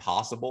stat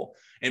possible.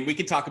 And we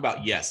can talk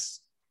about, yes,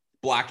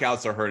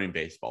 blackouts are hurting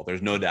baseball.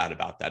 There's no doubt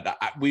about that.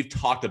 We've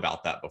talked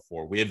about that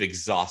before. We have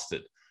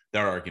exhausted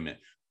that argument.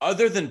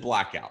 Other than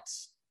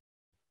blackouts,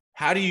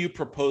 how do you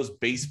propose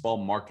baseball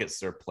markets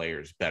their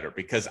players better?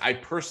 Because I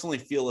personally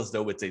feel as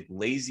though it's a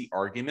lazy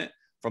argument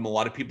from a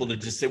lot of people to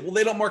just say, well,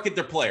 they don't market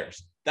their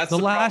players. That's the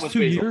last 2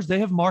 baseball. years they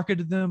have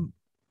marketed them.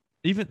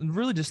 Even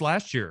really just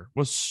last year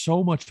was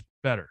so much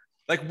better.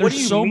 Like,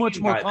 there's so much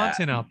more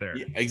content out there.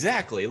 Yeah,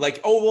 exactly. Like,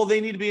 oh, well, they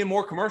need to be in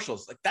more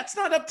commercials. Like, that's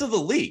not up to the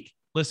league.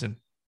 Listen,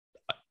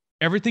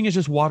 everything is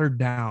just watered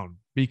down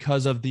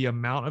because of the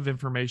amount of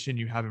information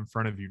you have in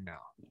front of you now.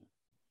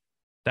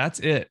 That's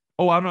it.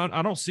 Oh,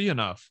 I don't see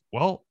enough.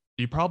 Well,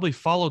 you probably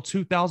follow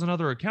 2,000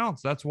 other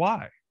accounts. That's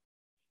why.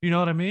 You know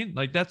what I mean?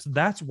 Like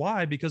that's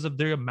why, because of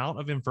the amount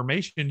of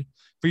information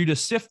for you to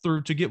sift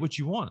through to get what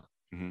you want.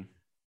 Mm-hmm.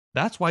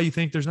 That's why you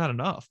think there's not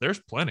enough. There's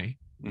plenty.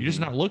 You're just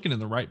not looking in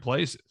the right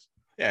places.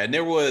 Yeah, and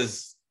there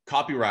was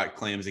copyright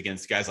claims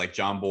against guys like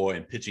John Boy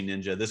and Pitching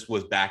Ninja. This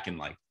was back in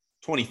like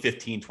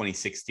 2015,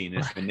 2016,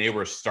 right. When they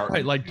were starting.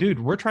 Right, like, dude,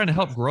 we're trying to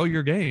help grow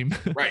your game.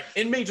 Right.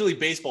 In Major League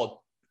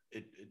Baseball,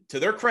 to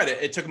their credit,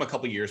 it took them a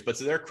couple of years, but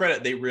to their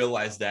credit, they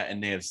realized that,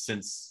 and they have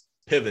since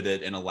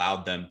pivoted and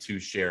allowed them to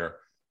share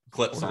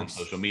clips on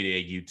social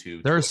media,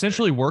 YouTube. They're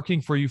essentially working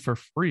for you for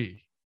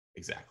free.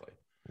 Exactly.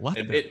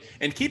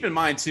 And keep in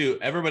mind too,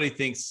 everybody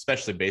thinks,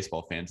 especially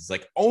baseball fans, it's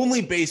like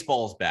only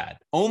baseball is bad.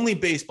 Only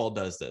baseball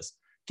does this.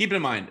 Keep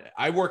in mind,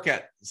 I work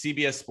at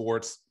CBS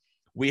Sports.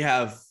 We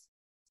have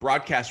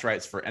broadcast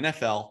rights for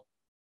NFL,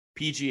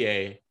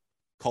 PGA,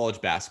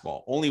 college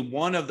basketball.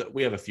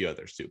 We have a few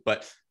others too,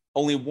 but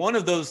only one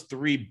of those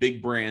three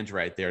big brands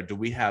right there do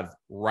we have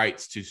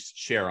rights to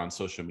share on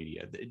social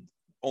media.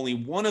 Only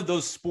one of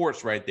those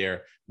sports right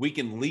there, we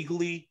can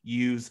legally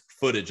use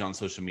footage on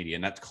social media,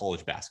 and that's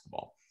college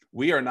basketball.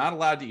 We are not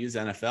allowed to use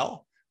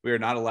NFL. We are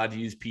not allowed to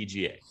use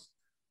PGA.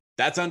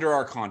 That's under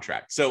our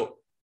contract. So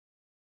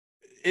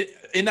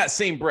in that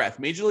same breath,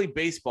 Major League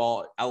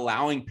Baseball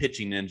allowing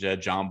Pitching Ninja,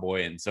 John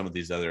Boy, and some of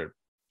these other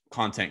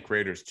content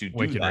creators to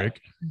do that,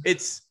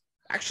 it's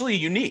actually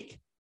unique.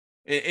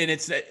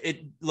 And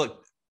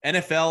look,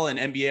 NFL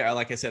and NBA,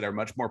 like I said, are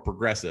much more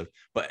progressive,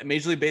 but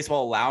Major League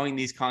Baseball allowing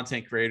these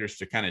content creators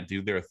to kind of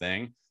do their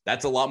thing,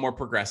 that's a lot more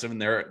progressive,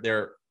 and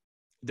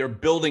they're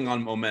building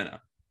on momentum.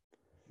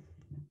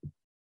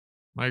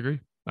 I agree.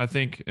 I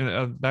think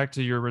back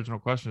to your original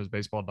question, is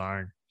baseball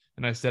dying?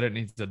 And I said it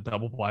needs a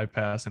double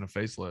bypass and a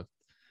facelift.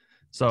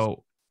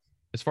 So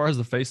as far as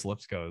the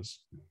facelifts goes,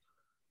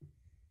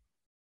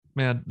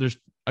 man, there's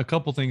a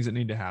couple things that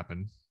need to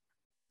happen.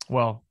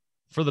 Well,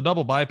 for the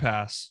double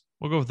bypass,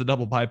 we'll go with the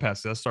double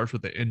bypass. That starts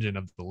with the engine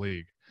of the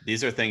league.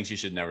 These are things you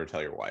should never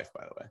tell your wife,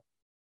 by the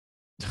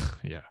way.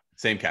 Yeah.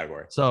 Same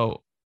category.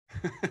 So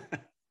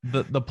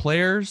the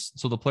players,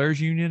 so the players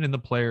union and the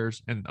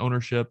players and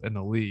ownership and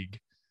the league,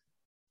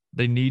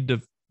 they need to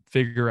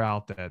figure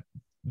out that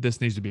this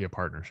needs to be a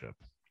partnership,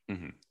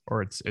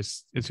 or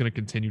it's going to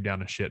continue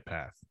down a shit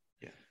path.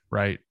 Yeah.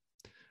 Right.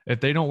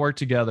 If they don't work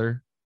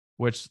together,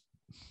 which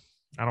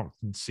I don't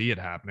see it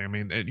happening. I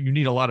mean, you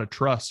need a lot of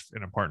trust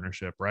in a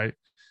partnership, right?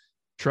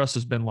 Trust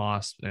has been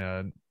lost,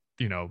 and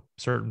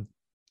certain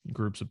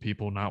groups of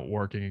people not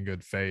working in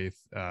good faith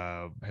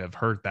have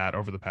hurt that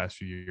over the past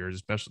few years.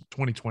 Especially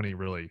 2020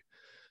 really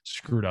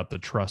screwed up the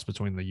trust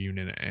between the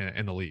union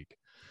and the league.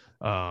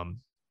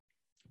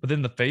 But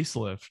then the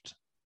facelift,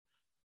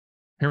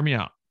 hear me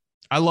out.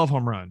 I love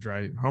home runs,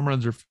 right? Home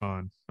runs are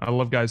fun. I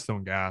love guys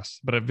throwing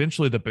gas, but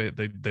eventually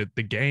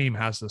the game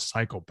has to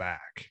cycle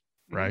back,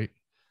 right?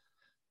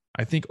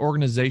 I think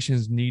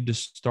organizations need to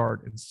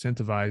start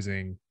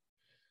incentivizing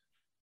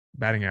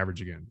batting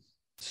average again,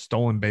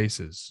 stolen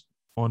bases,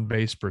 on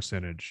base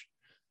percentage,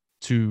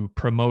 to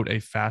promote a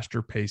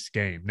faster paced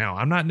game. Now,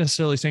 I'm not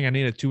necessarily saying I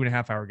need a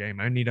 2.5 hour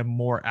game. I need a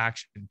more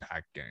action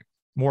packed game,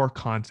 more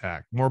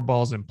contact, more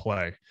balls in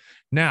play.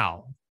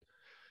 Now,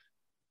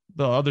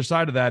 the other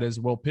side of that is,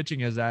 well,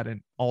 pitching is at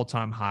an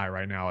all-time high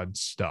right now and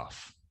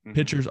stuff. Mhm.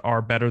 Pitchers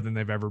are better than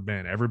they've ever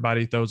been.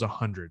 Everybody throws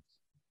 100,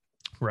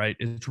 right?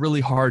 It's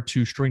really hard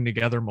to string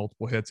together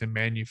multiple hits and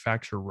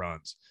manufacture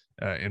runs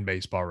in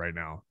baseball right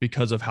now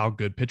because of how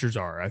good pitchers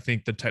are. I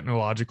think the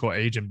technological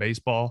age in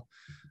baseball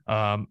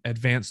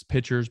advanced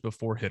pitchers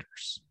before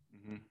hitters,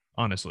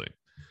 honestly.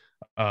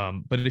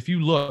 But if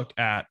you look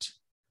at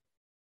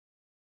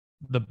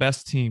the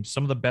best teams,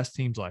 some of the best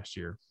teams last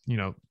year, you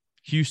know,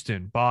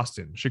 Houston,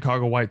 Boston,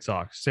 Chicago White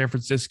Sox, San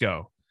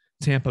Francisco,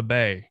 Tampa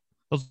Bay,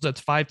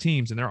 that's 5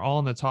 teams, and they're all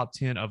in the top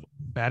 10 of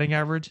batting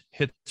average,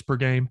 hits per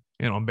game,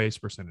 and on base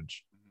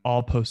percentage,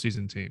 all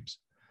postseason teams.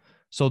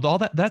 So all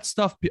that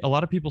stuff, a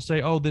lot of people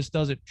say, oh, this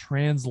doesn't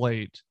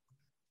translate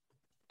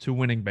to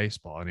winning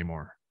baseball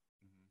anymore.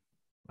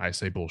 I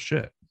say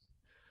bullshit.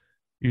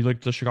 You look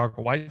at the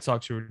Chicago White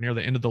Sox, who were near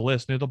the end of the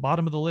list, near the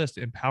bottom of the list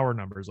in power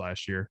numbers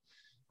last year.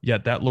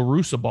 Yet that La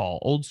Russa ball,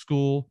 old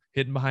school,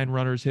 hitting behind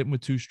runners, hitting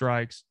with 2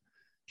 strikes,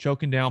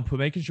 choking down,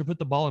 making sure put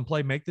the ball in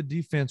play, make the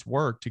defense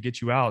work to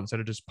get you out instead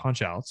of just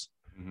punch outs.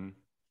 Mm-hmm.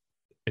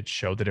 It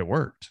showed that it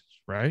worked,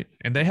 right?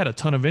 And they had a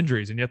ton of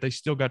injuries, and yet they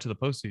still got to the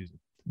postseason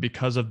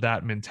because of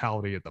that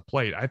mentality at the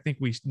plate. I think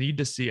we need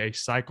to see a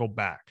cycle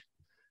back.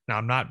 Now,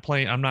 I'm not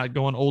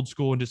going old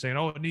school and just saying,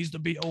 oh, it needs to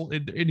be old.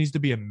 It needs to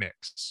be a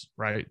mix,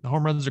 right? The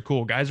home runs are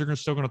cool. Guys are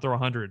still going to throw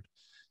 100.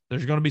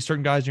 There's going to be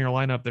certain guys in your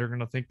lineup that are going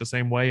to think the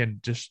same way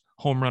and just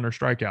home run or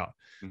strikeout.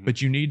 Mm-hmm.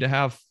 But you need to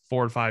have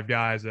 4 or 5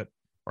 guys that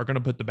are going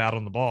to put the bat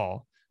on the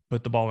ball,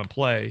 put the ball in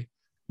play,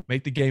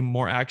 make the game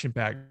more action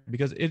packed,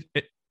 because it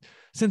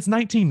since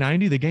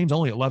 1990, the game's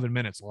only 11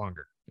 minutes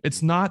longer.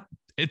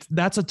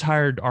 That's a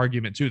tired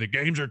argument too. The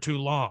games are too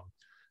long.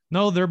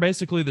 No, they're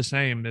basically the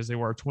same as they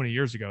were 20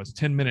 years ago. It's a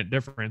 10-minute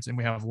difference, and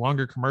we have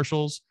longer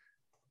commercials.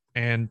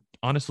 And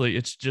honestly,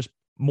 it's just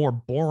more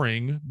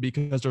boring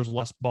because there's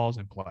less balls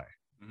in play.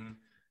 Mm-hmm.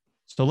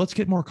 So let's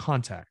get more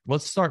contact.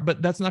 Let's start,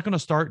 but that's not going to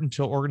start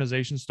until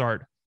organizations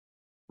start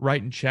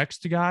writing checks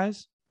to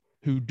guys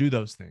who do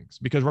those things.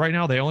 Because right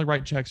now they only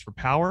write checks for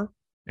power,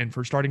 and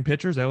for starting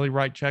pitchers, they only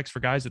write checks for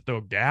guys that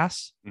throw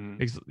gas,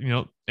 you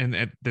know,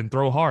 and then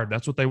throw hard.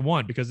 That's what they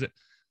want, because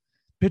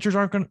pitchers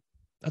aren't going to.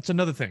 That's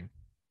another thing.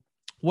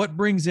 What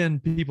brings in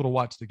people to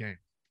watch the game?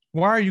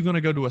 Why are you going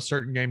to go to a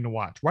certain game to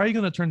watch? Why are you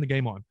going to turn the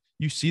game on?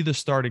 You see the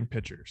starting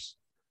pitchers.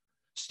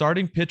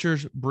 Starting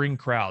pitchers bring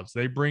crowds.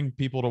 They bring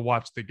people to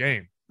watch the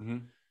game. Mm-hmm.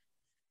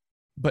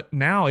 But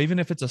now, even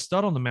if it's a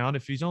stud on the mound,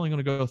 if he's only going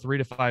to go 3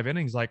 to 5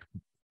 innings, like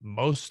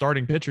most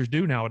starting pitchers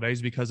do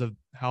nowadays because of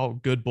how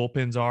good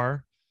bullpens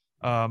are,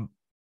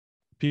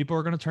 people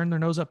are going to turn their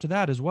nose up to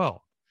that as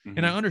well. Mm-hmm.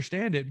 And I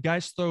understand it.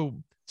 Guys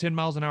throw 10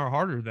 miles an hour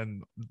harder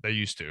than they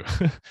used to.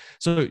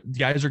 So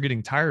guys are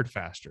getting tired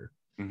faster.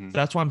 Mm-hmm. So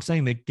that's why I'm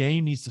saying the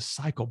game needs to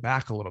cycle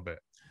back a little bit.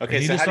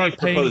 Okay, so how do you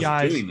propose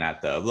doing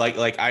that though?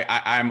 Like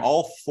I'm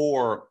all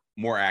for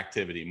more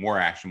activity, more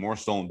action, more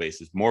stolen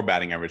bases, more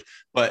batting average,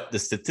 but the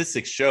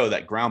statistics show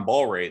that ground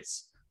ball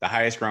rates, the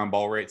highest ground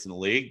ball rates in the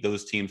league,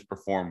 those teams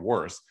perform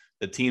worse.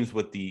 The teams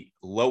with the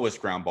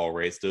lowest ground ball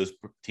rates, those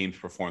teams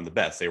perform the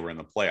best. They were in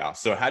the playoffs.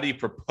 So how do you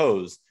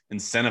propose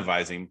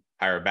incentivizing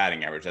higher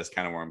batting average? That's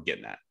kind of where I'm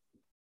getting at.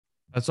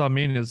 That's what I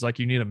mean, is like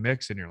you need a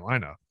mix in your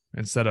lineup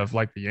instead of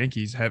like the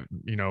Yankees have,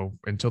 you know,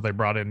 until they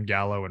brought in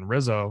Gallo and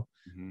Rizzo,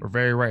 were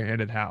very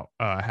right-handed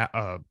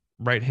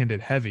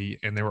heavy,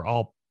 and they were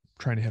all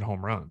trying to hit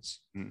home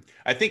runs.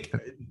 I think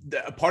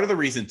part of the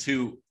reason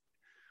too.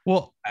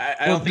 Well,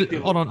 I don't think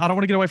hold on. I don't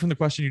want to get away from the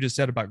question you just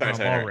said about ground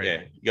ball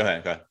rate. Yeah. Go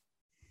ahead.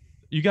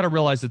 You got to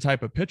realize the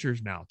type of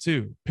pitchers now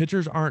too.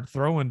 Pitchers aren't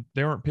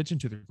pitching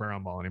to the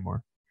ground ball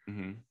anymore.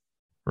 Mm-hmm.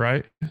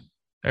 Right?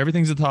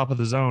 Everything's at the top of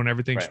the zone.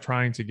 Everything's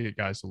trying to get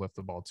guys to lift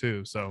the ball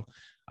too. So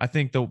I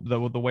think the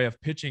way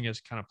of pitching is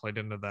kind of played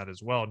into that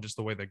as well. Just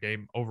the way the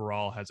game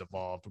overall has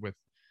evolved with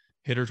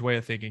hitters' way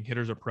of thinking,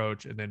 hitters'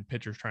 approach, and then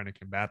pitchers trying to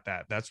combat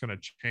that. That's going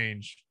to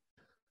change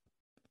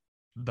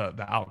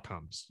the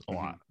outcomes a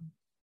lot.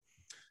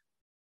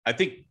 I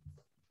think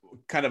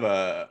kind of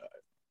an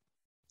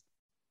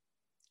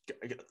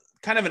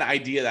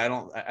idea that I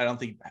don't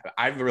think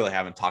I really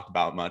haven't talked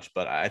about much,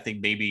 but I think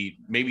maybe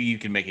you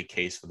can make a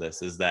case for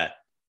this, is that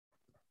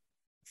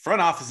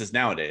front offices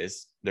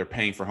nowadays, they're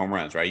paying for home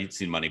runs, right? You've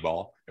seen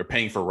Moneyball. They're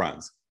paying for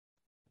runs.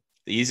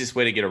 The easiest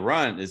way to get a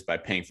run is by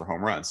paying for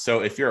home runs.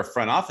 So if you're a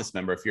front office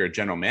member, if you're a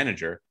general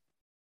manager,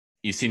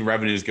 you've seen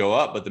revenues go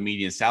up, but the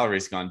median salary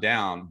has gone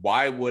down.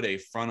 Why would a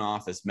front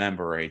office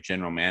member or a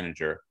general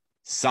manager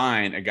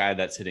sign a guy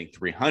that's hitting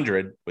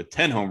 300 with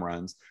 10 home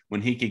runs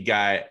when he could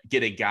get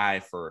a guy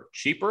for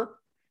cheaper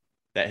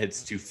that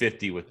hits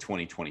 250 with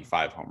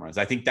 25 home runs?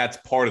 I think that's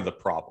part of the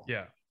problem.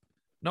 Yeah.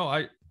 No,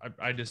 I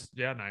just,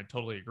 and I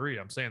totally agree.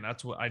 I'm saying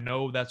that's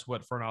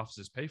what front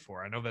offices pay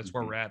for. I know that's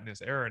where we're at in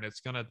this era, and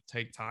it's going to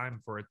take time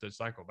for it to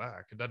cycle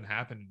back. It doesn't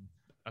happen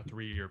in a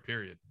 3-year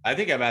period. I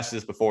think I've asked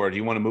this before. Do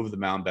you want to move the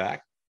mound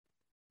back?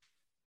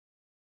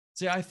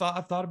 See, I've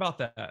thought about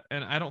that,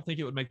 and I don't think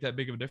it would make that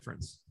big of a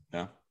difference.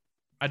 Yeah.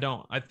 I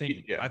don't. I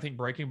think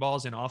breaking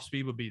balls and off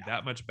speed would be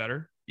that much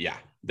better. Yeah,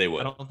 they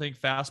would. I don't think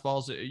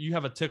fastballs, you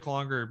have a tick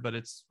longer, but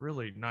it's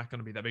really not going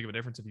to be that big of a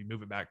difference if you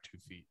move it back 2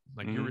 feet.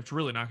 Like it's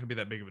really not going to be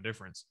that big of a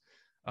difference.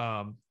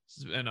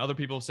 And other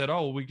people have said,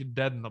 oh, we could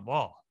deaden the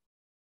ball.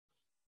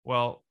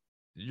 Well,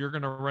 you're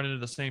going to run into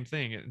the same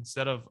thing.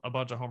 Instead of a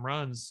bunch of home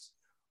runs,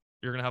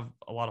 you're going to have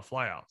a lot of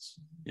flyouts.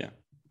 Yeah.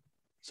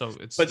 So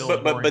it's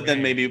but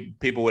then maybe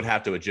people would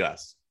have to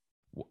adjust.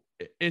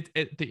 At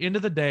the end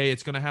of the day,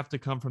 it's going to have to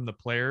come from the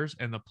players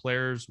and the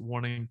players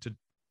wanting to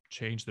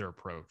change their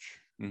approach.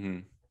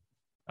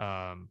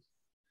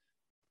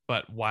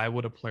 But why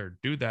would a player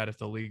do that if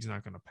the league's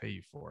not going to pay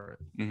you for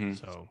it?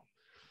 So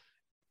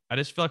I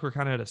just feel like we're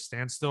kind of at a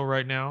standstill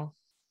right now,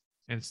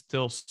 and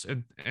still,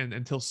 and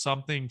until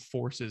something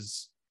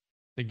forces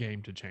the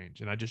game to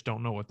change, and I just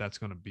don't know what that's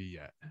going to be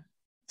yet.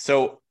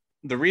 So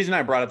the reason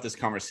I brought up this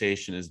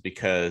conversation is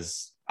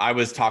because I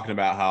was talking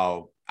about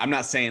how I'm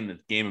not saying that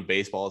the game of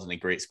baseball is in a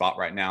great spot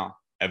right now.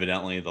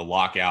 Evidently, the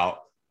lockout,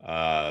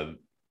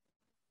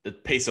 the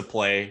pace of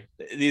play,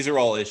 these are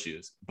all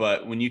issues.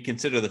 But when you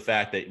consider the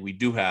fact that we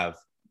do have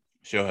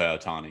Shohei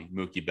Ohtani,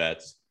 Mookie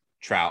Betts,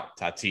 Trout,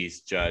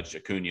 Tatis, Judge,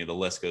 Acuna, the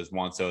list goes,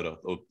 Juan Soto,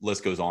 the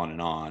list goes on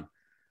and on.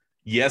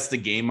 Yes, the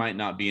game might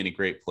not be in a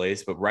great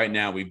place, but right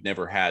now we've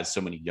never had so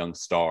many young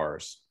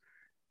stars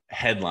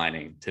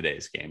headlining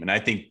today's game. And I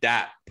think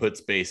that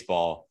puts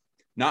baseball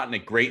not in a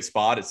great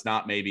spot. It's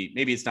not maybe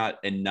it's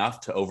not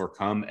enough to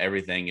overcome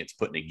everything it's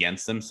putting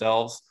against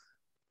themselves,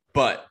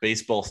 but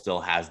baseball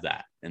still has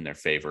that in their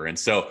favor. And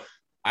so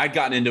I'd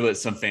gotten into it with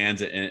some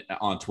fans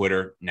on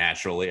Twitter,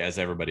 naturally, as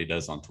everybody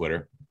does on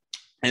Twitter.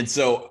 And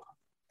so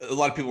a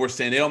lot of people were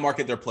saying they don't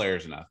market their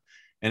players enough.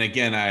 And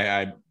again,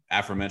 I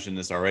aforementioned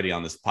this already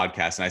on this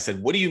podcast. And I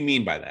said, what do you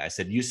mean by that? I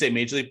said, you say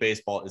Major League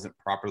Baseball isn't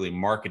properly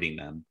marketing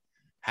them.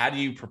 How do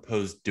you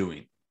propose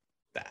doing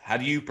that? How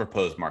do you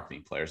propose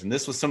marketing players? And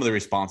this was some of the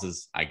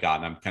responses I got,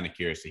 and I'm kind of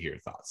curious to hear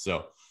your thoughts.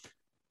 So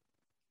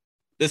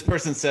this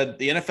person said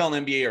the NFL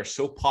and NBA are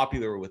so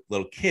popular with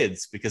little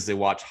kids because they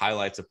watch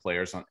highlights of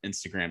players on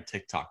Instagram,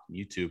 TikTok, and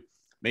YouTube.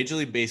 Major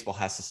League Baseball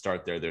has to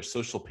start there. Their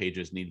social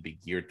pages need to be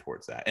geared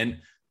towards that. And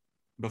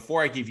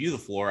before I give you the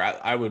floor,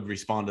 I would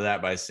respond to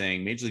that by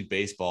saying Major League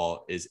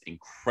Baseball is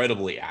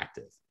incredibly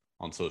active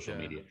on social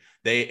media.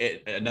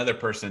 Another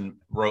person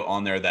wrote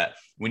on there that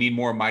we need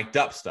more mic'd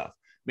up stuff.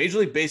 Major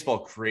League Baseball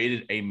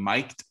created a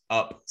mic'd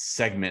up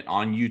segment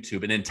on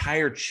YouTube, an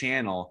entire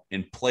channel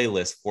and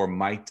playlist for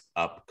mic'd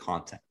up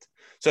content.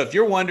 So if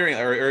you're wondering,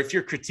 or if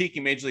you're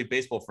critiquing Major League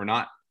Baseball for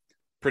not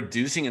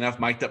producing enough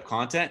mic'd up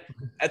content,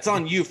 that's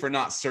on you for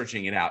not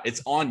searching it out.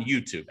 It's on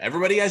YouTube.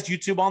 Everybody has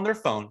YouTube on their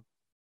phone.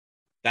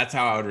 That's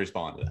how I would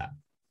respond to that.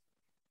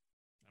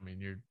 I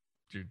mean,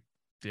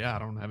 I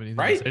don't have anything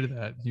to say to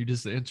that. You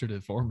just answered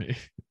it for me.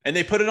 And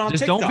they put it on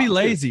just TikTok. Don't be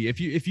lazy.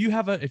 Too. If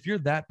you're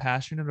that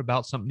passionate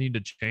about something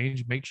needing to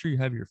change, make sure you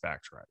have your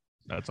facts right.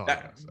 That's all.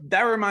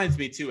 That reminds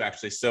me too,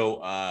 actually.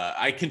 So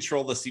I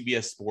control the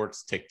CBS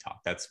Sports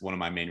TikTok. That's one of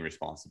my main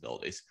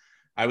responsibilities.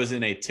 I was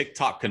in a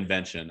TikTok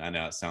convention. I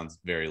know it sounds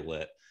very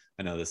lit.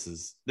 I know this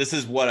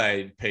is what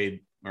I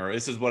paid, or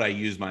this is what I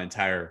used my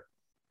entire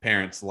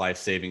parents' life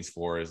savings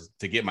for, is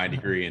to get my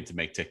degree and to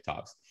make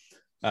TikToks.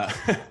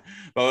 But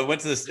I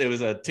went to this, it was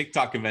a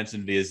TikTok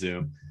convention via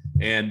Zoom,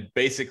 and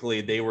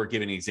basically they were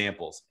giving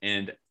examples,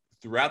 and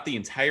throughout the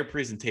entire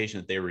presentation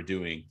that they were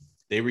doing,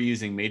 they were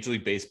using Major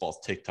League Baseball's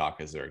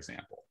TikTok as their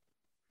example.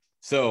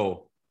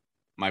 So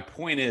my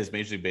point is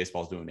Major League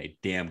Baseball is doing a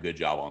damn good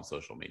job on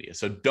social media.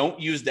 So don't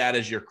use that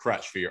as your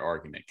crutch for your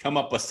argument. Come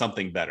up with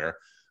something better.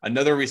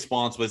 Another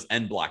response was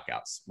end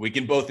blackouts. We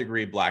can both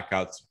agree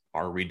blackouts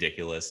are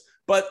ridiculous,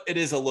 but it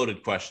is a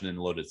loaded question and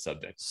loaded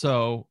subject.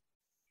 So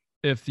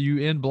if you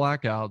end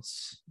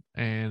blackouts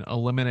and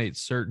eliminate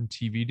certain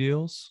TV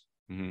deals,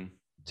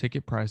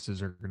 ticket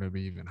prices are going to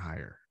be even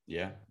higher.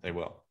 Yeah, they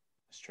will.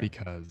 That's true.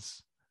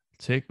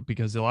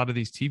 Because a lot of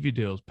these TV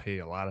deals pay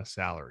a lot of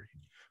salary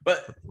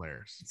for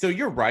players. So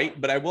you're right,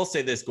 but I will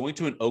say this: going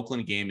to an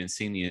Oakland game and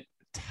seeing the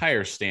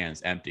entire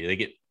stands empty, they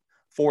get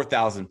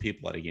 4,000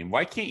 people at a game.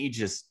 Why can't you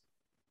just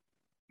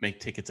make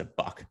tickets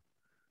 $1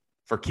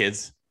 for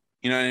kids?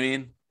 You know what I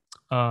mean?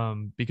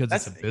 Because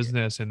it's a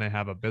business and they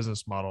have a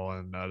business model,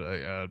 and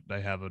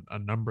they have a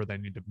number they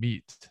need to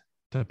meet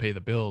to pay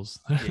the bills.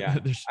 Yeah,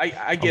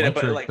 I get it,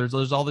 but like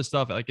there's all this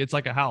stuff. Like it's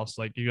like a house.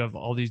 Like you have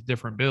all these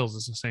different bills.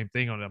 It's the same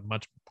thing on a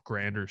much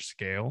grander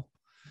scale.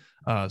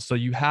 So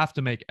you have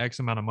to make X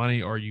amount of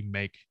money, or you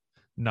make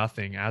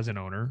nothing as an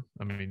owner.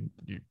 I mean,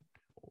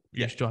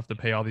 you still have to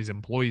pay all these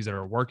employees that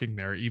are working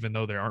there, even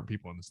though there aren't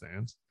people in the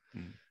stands.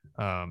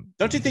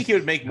 Don't you think you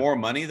would make more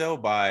money though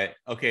by,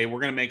 okay, we're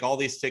going to make all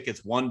these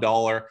tickets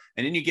 $1,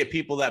 and then you get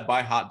people that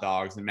buy hot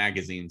dogs and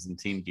magazines and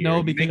team gear?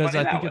 No, because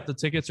I think if the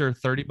tickets are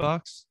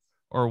 $30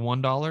 or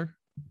 $1,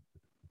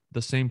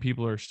 the same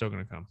people are still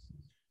going to come.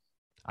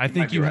 I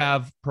think you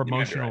have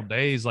promotional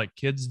days like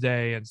Kids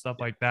Day and stuff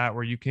like that,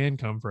 where you can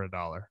come for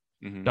 $1.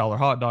 $1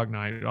 hot dog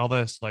night, all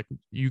this, like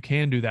you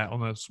can do that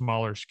on a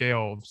smaller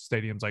scale of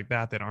stadiums like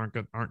that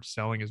aren't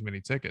selling as many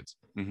tickets.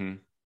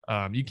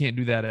 You can't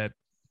do that at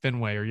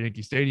Fenway or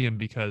Yankee Stadium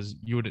because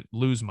you would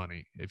lose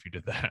money if you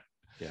did that.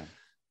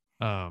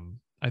 Yeah.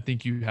 I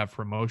think you have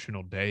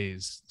promotional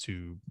days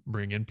to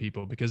bring in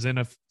people, because then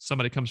if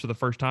somebody comes for the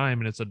first time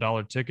and it's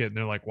 $1 ticket and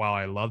they're like, wow,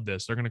 I love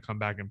this, they're going to come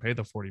back and pay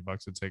the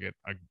 $40 a ticket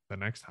the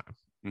next time.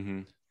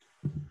 Mm-hmm.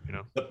 You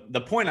know,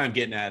 the point I'm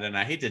getting at, and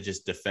I hate to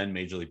just defend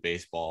Major League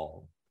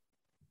Baseball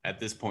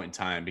at this point in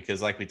time,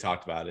 because like we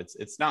talked about,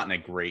 it's not in a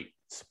great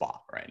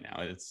spot right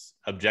now. It's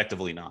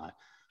objectively not.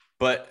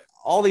 But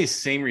all these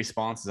same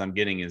responses I'm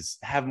getting is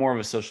have more of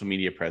a social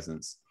media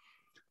presence.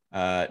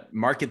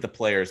 Market the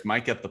players,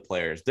 mic up the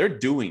players. They're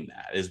doing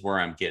that is where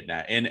I'm getting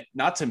at. And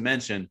not to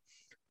mention,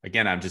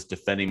 again, I'm just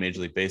defending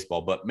Major League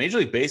Baseball, but Major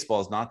League Baseball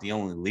is not the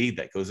only league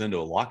that goes into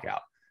a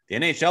lockout. The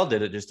NHL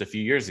did it just a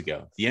few years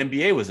ago. The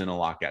NBA was in a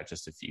lockout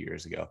just a few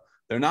years ago.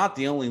 They're not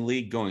the only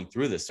league going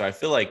through this. So I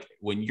feel like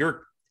when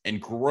you're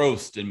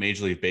engrossed in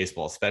Major League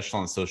Baseball,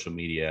 especially on social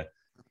media,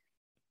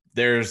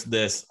 there's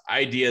this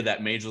idea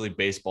that Major League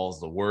Baseball is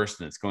the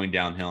worst and it's going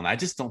downhill. And I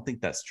just don't think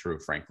that's true,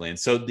 frankly. And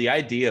so the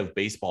idea of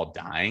baseball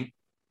dying,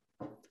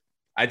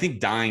 I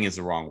think dying is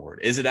the wrong word.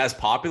 Is it as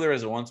popular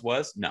as it once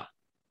was? No,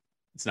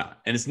 it's not.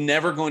 And it's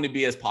never going to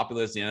be as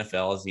popular as the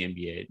NFL, as the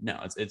NBA. No,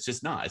 it's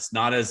just not. It's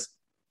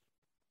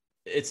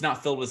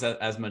not filled with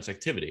as much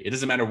activity. It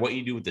doesn't matter what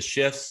you do with the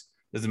shifts.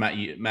 It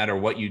doesn't matter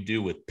what you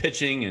do with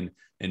pitching and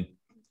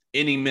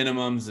inning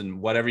minimums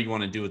and whatever you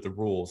want to do with the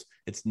rules.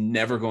 It's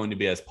never going to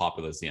be as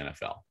popular as the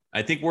NFL.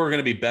 I think we're going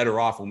to be better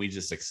off when we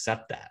just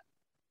accept that.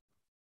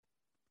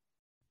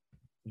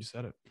 You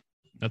said it.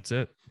 That's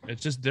it.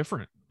 It's just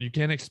different.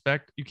 It's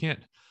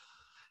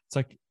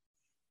like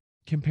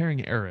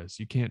comparing eras.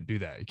 You can't do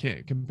that. You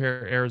can't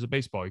compare eras of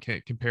baseball. You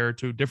can't compare it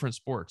to different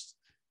sports.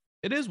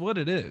 It is what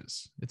it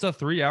is. It's a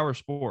 3-hour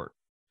sport.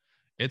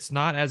 It's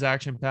not as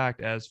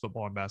action-packed as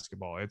football and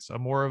basketball. It's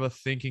more of a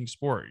thinking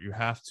sport. You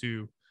have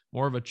to,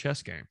 more of a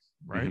chess game,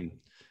 right? Mm-hmm.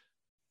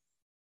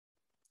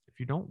 If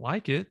you don't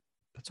like it,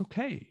 that's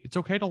okay. It's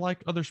okay to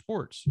like other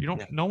sports.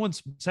 No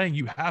one's saying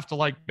you have to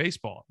like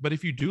baseball, but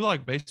if you do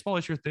like baseball,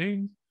 it's your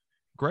thing.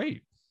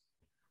 Great.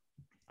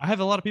 I have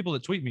a lot of people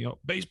that tweet me, "Oh,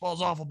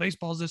 baseball's awful.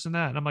 Baseball's this and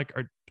that." And I'm like,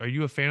 are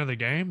you a fan of the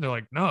game? They're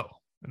like, no.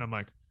 And I'm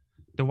like,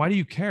 then why do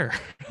you care?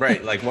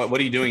 Right. Like what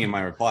are you doing in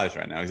my replies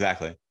right now?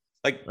 Exactly.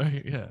 Like,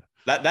 yeah,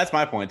 that's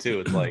my point too.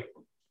 It's like,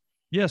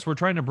 yes, we're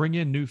trying to bring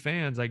in new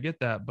fans. I get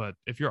that. But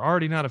if you're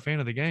already not a fan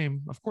of the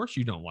game, of course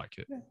you don't like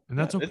it. And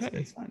that's okay.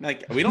 It's fine.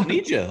 Like, we don't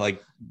need you.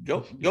 Like,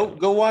 go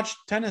watch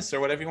tennis or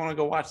whatever you want to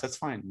go watch. That's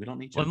fine. We don't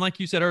need you. Well, and like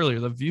you said earlier,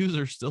 the views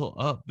are still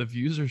up. The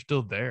views are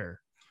still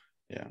there.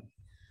 Yeah.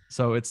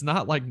 So it's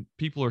not like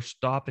people are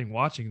stopping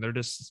watching. They're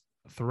just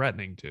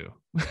threatening to.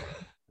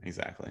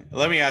 Exactly.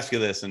 Let me ask you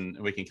this, and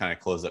we can kind of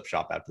close up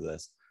shop after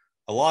this.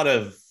 A lot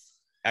of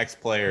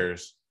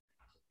ex-players,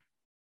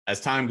 as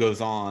time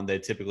goes on, they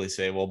typically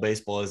say, well,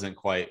 baseball isn't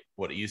quite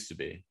what it used to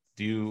be.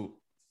 Do you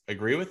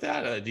agree with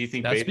that? Do you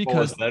think baseball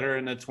was better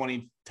in the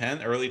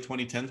early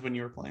 2010s when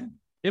you were playing?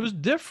 It was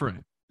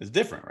different. It's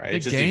different, right? The it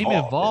just game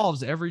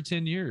evolves every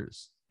 10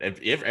 years.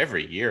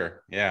 Every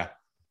year. Yeah.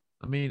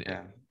 I mean,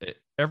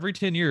 every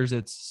 10 years,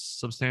 it's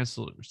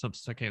substantial.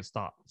 I can't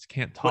stop.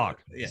 Can't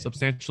talk. Yeah.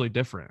 Substantially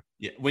different.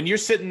 Yeah. When you're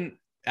sitting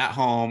at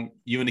home,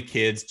 you and the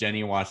kids,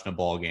 Jenny watching a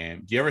ball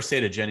game, do you ever say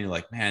to Jenny,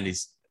 like, man,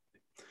 these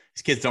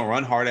kids don't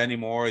run hard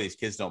anymore. These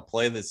kids don't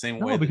play the same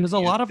way. No, because a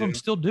lot of them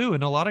still do.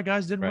 And a lot of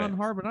guys didn't run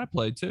hard when I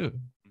played too.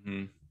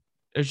 Mm-hmm.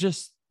 It's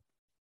just,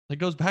 it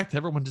goes back to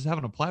everyone just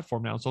having a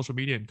platform now on social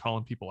media and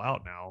calling people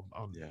out now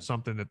on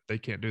something that they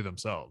can't do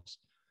themselves.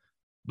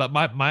 But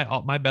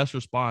my best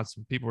response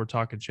when people were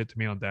talking shit to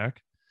me on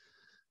deck,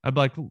 I'd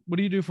be like, what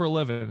do you do for a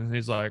living? And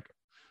he's like,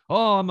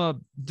 oh, I'm a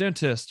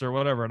dentist or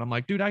whatever. And I'm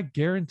like, dude, I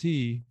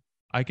guarantee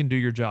I can do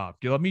your job.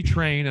 You let me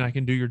train and I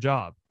can do your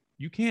job.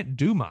 You can't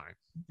do mine.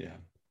 Yeah.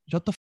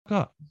 Shut the fuck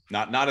up.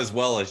 Not as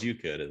well as you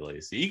could, at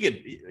least. You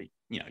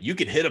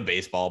could hit a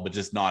baseball, but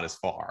just not as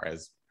far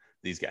as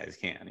these guys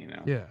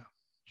can, Yeah.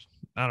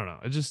 I don't know.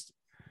 It just,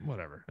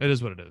 whatever. It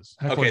is what it is.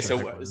 Okay.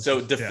 So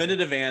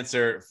definitive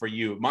answer for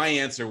you. My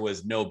answer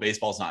was no,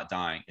 baseball's not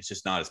dying. It's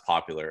just not as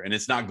popular, and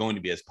it's not going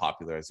to be as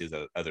popular as these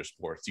other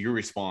sports. Your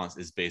response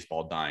is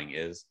baseball dying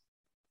is?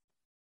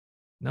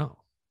 No,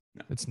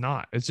 it's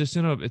not. It's just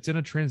in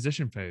a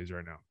transition phase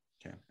right now.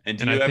 Okay. And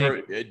do you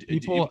ever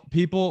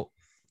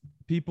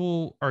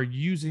people are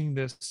using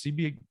this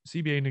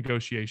CBA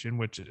negotiation,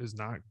 which is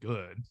not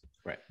good,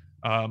 right?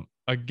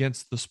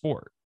 Against the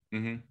sport.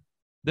 Mm-hmm.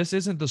 This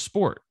isn't the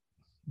sport.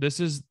 This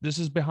is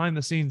behind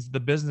the scenes, the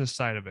business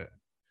side of it.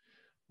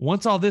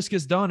 Once all this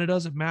gets done, it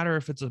doesn't matter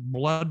if it's a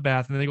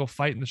bloodbath and they go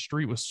fight in the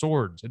street with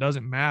swords. It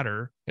doesn't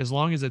matter, as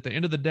long as at the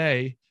end of the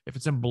day, if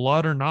it's in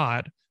blood or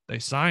not, they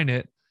sign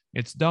it,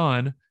 it's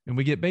done, and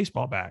we get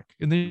baseball back.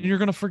 And then you're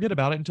going to forget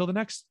about it until the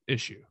next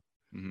issue.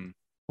 Mm-hmm.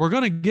 We're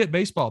going to get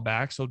baseball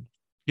back. So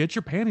get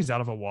your panties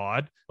out of a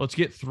wad. Let's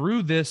get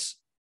through this.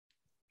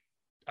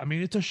 I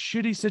mean, it's a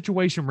shitty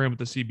situation we're in with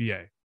the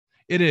CBA.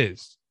 It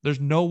is. There's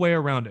no way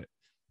around it.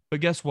 But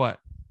guess what?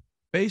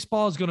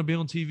 Baseball is going to be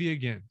on TV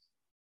again.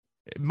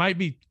 It might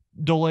be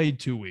delayed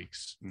 2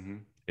 weeks. Mm-hmm.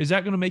 Is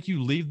that going to make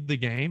you leave the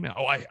game?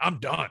 Oh, I'm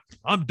done.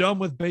 I'm done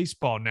with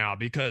baseball now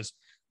because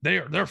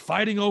they're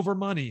fighting over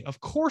money. Of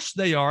course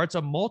they are. It's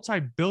a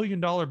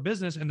multi-billion-dollar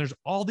business, and there's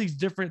all these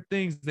different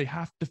things they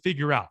have to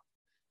figure out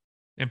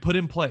and put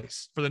in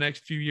place for the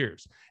next few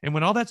years. And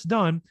when all that's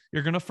done,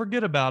 you're going to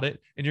forget about it,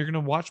 and you're going to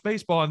watch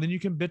baseball, and then you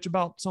can bitch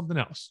about something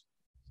else.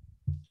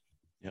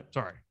 Yep.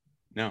 Sorry.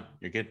 No,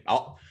 you're good.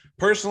 I'm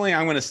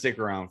going to stick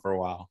around for a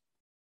while.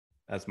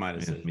 That's my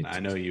decision. Me too. I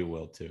know you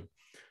will too.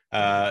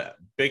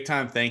 Big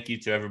time thank you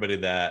to everybody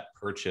that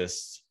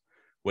purchased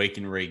Wake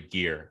and Rake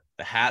gear.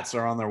 The hats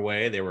are on their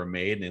way. They were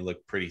made and they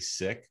look pretty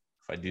sick,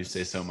 if I do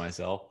say so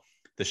myself.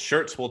 The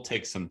shirts will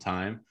take some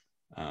time,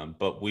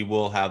 but we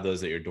will have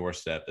those at your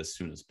doorstep as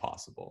soon as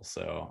possible.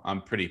 So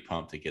I'm pretty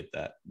pumped to get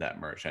that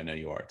merch. I know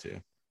you are too.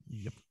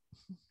 Yep.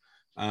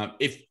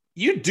 If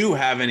you do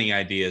have any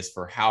ideas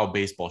for how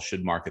baseball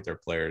should market their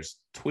players,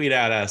 tweet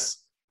at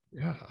us,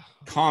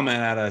 comment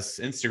at us,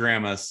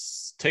 Instagram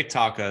us,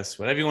 TikTok us,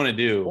 whatever you want to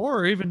do.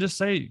 Or even just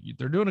say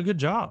they're doing a good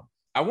job.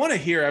 I want to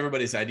hear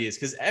everybody's ideas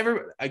because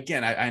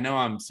I know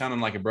I'm sounding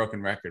like a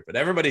broken record, but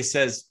everybody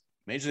says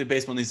Major League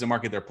Baseball needs to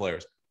market their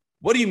players.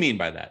 What do you mean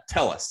by that?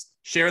 Tell us.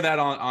 Share that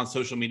on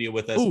social media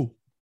with us. Ooh,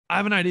 I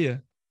have an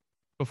idea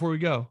before we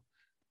go.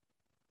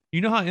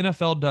 You know how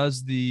NFL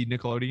does the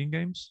Nickelodeon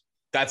games?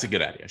 That's a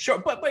good idea. Sure,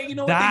 but you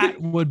know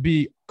that would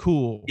be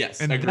cool.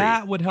 Yes, and agreed.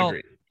 that would help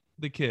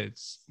the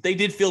kids. They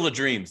did Field of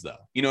Dreams though.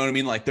 You know what I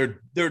mean? Like they're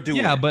doing.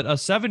 Yeah, it. But a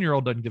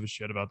 7-year-old doesn't give a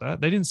shit about that.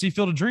 They didn't see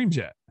Field of Dreams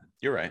yet.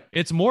 You're right.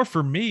 It's more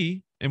for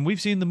me, and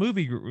we've seen the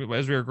movie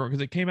as we were growing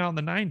because it came out in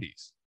the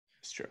 90s.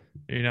 It's true.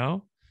 You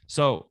know,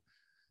 so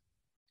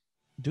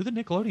do the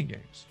Nickelodeon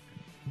games.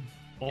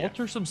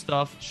 Alter some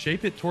stuff,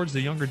 shape it towards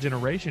the younger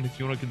generation if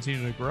you want to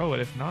continue to grow it.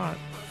 If not,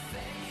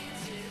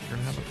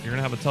 you're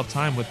gonna have a tough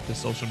time with the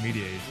social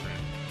media age, friend.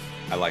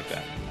 I like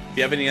that. If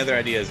you have any other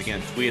ideas,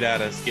 again, tweet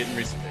at us, get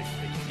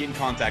in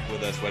contact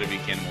with us, whatever you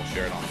can, and we'll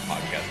share it on the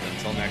podcast. But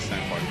until next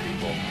time,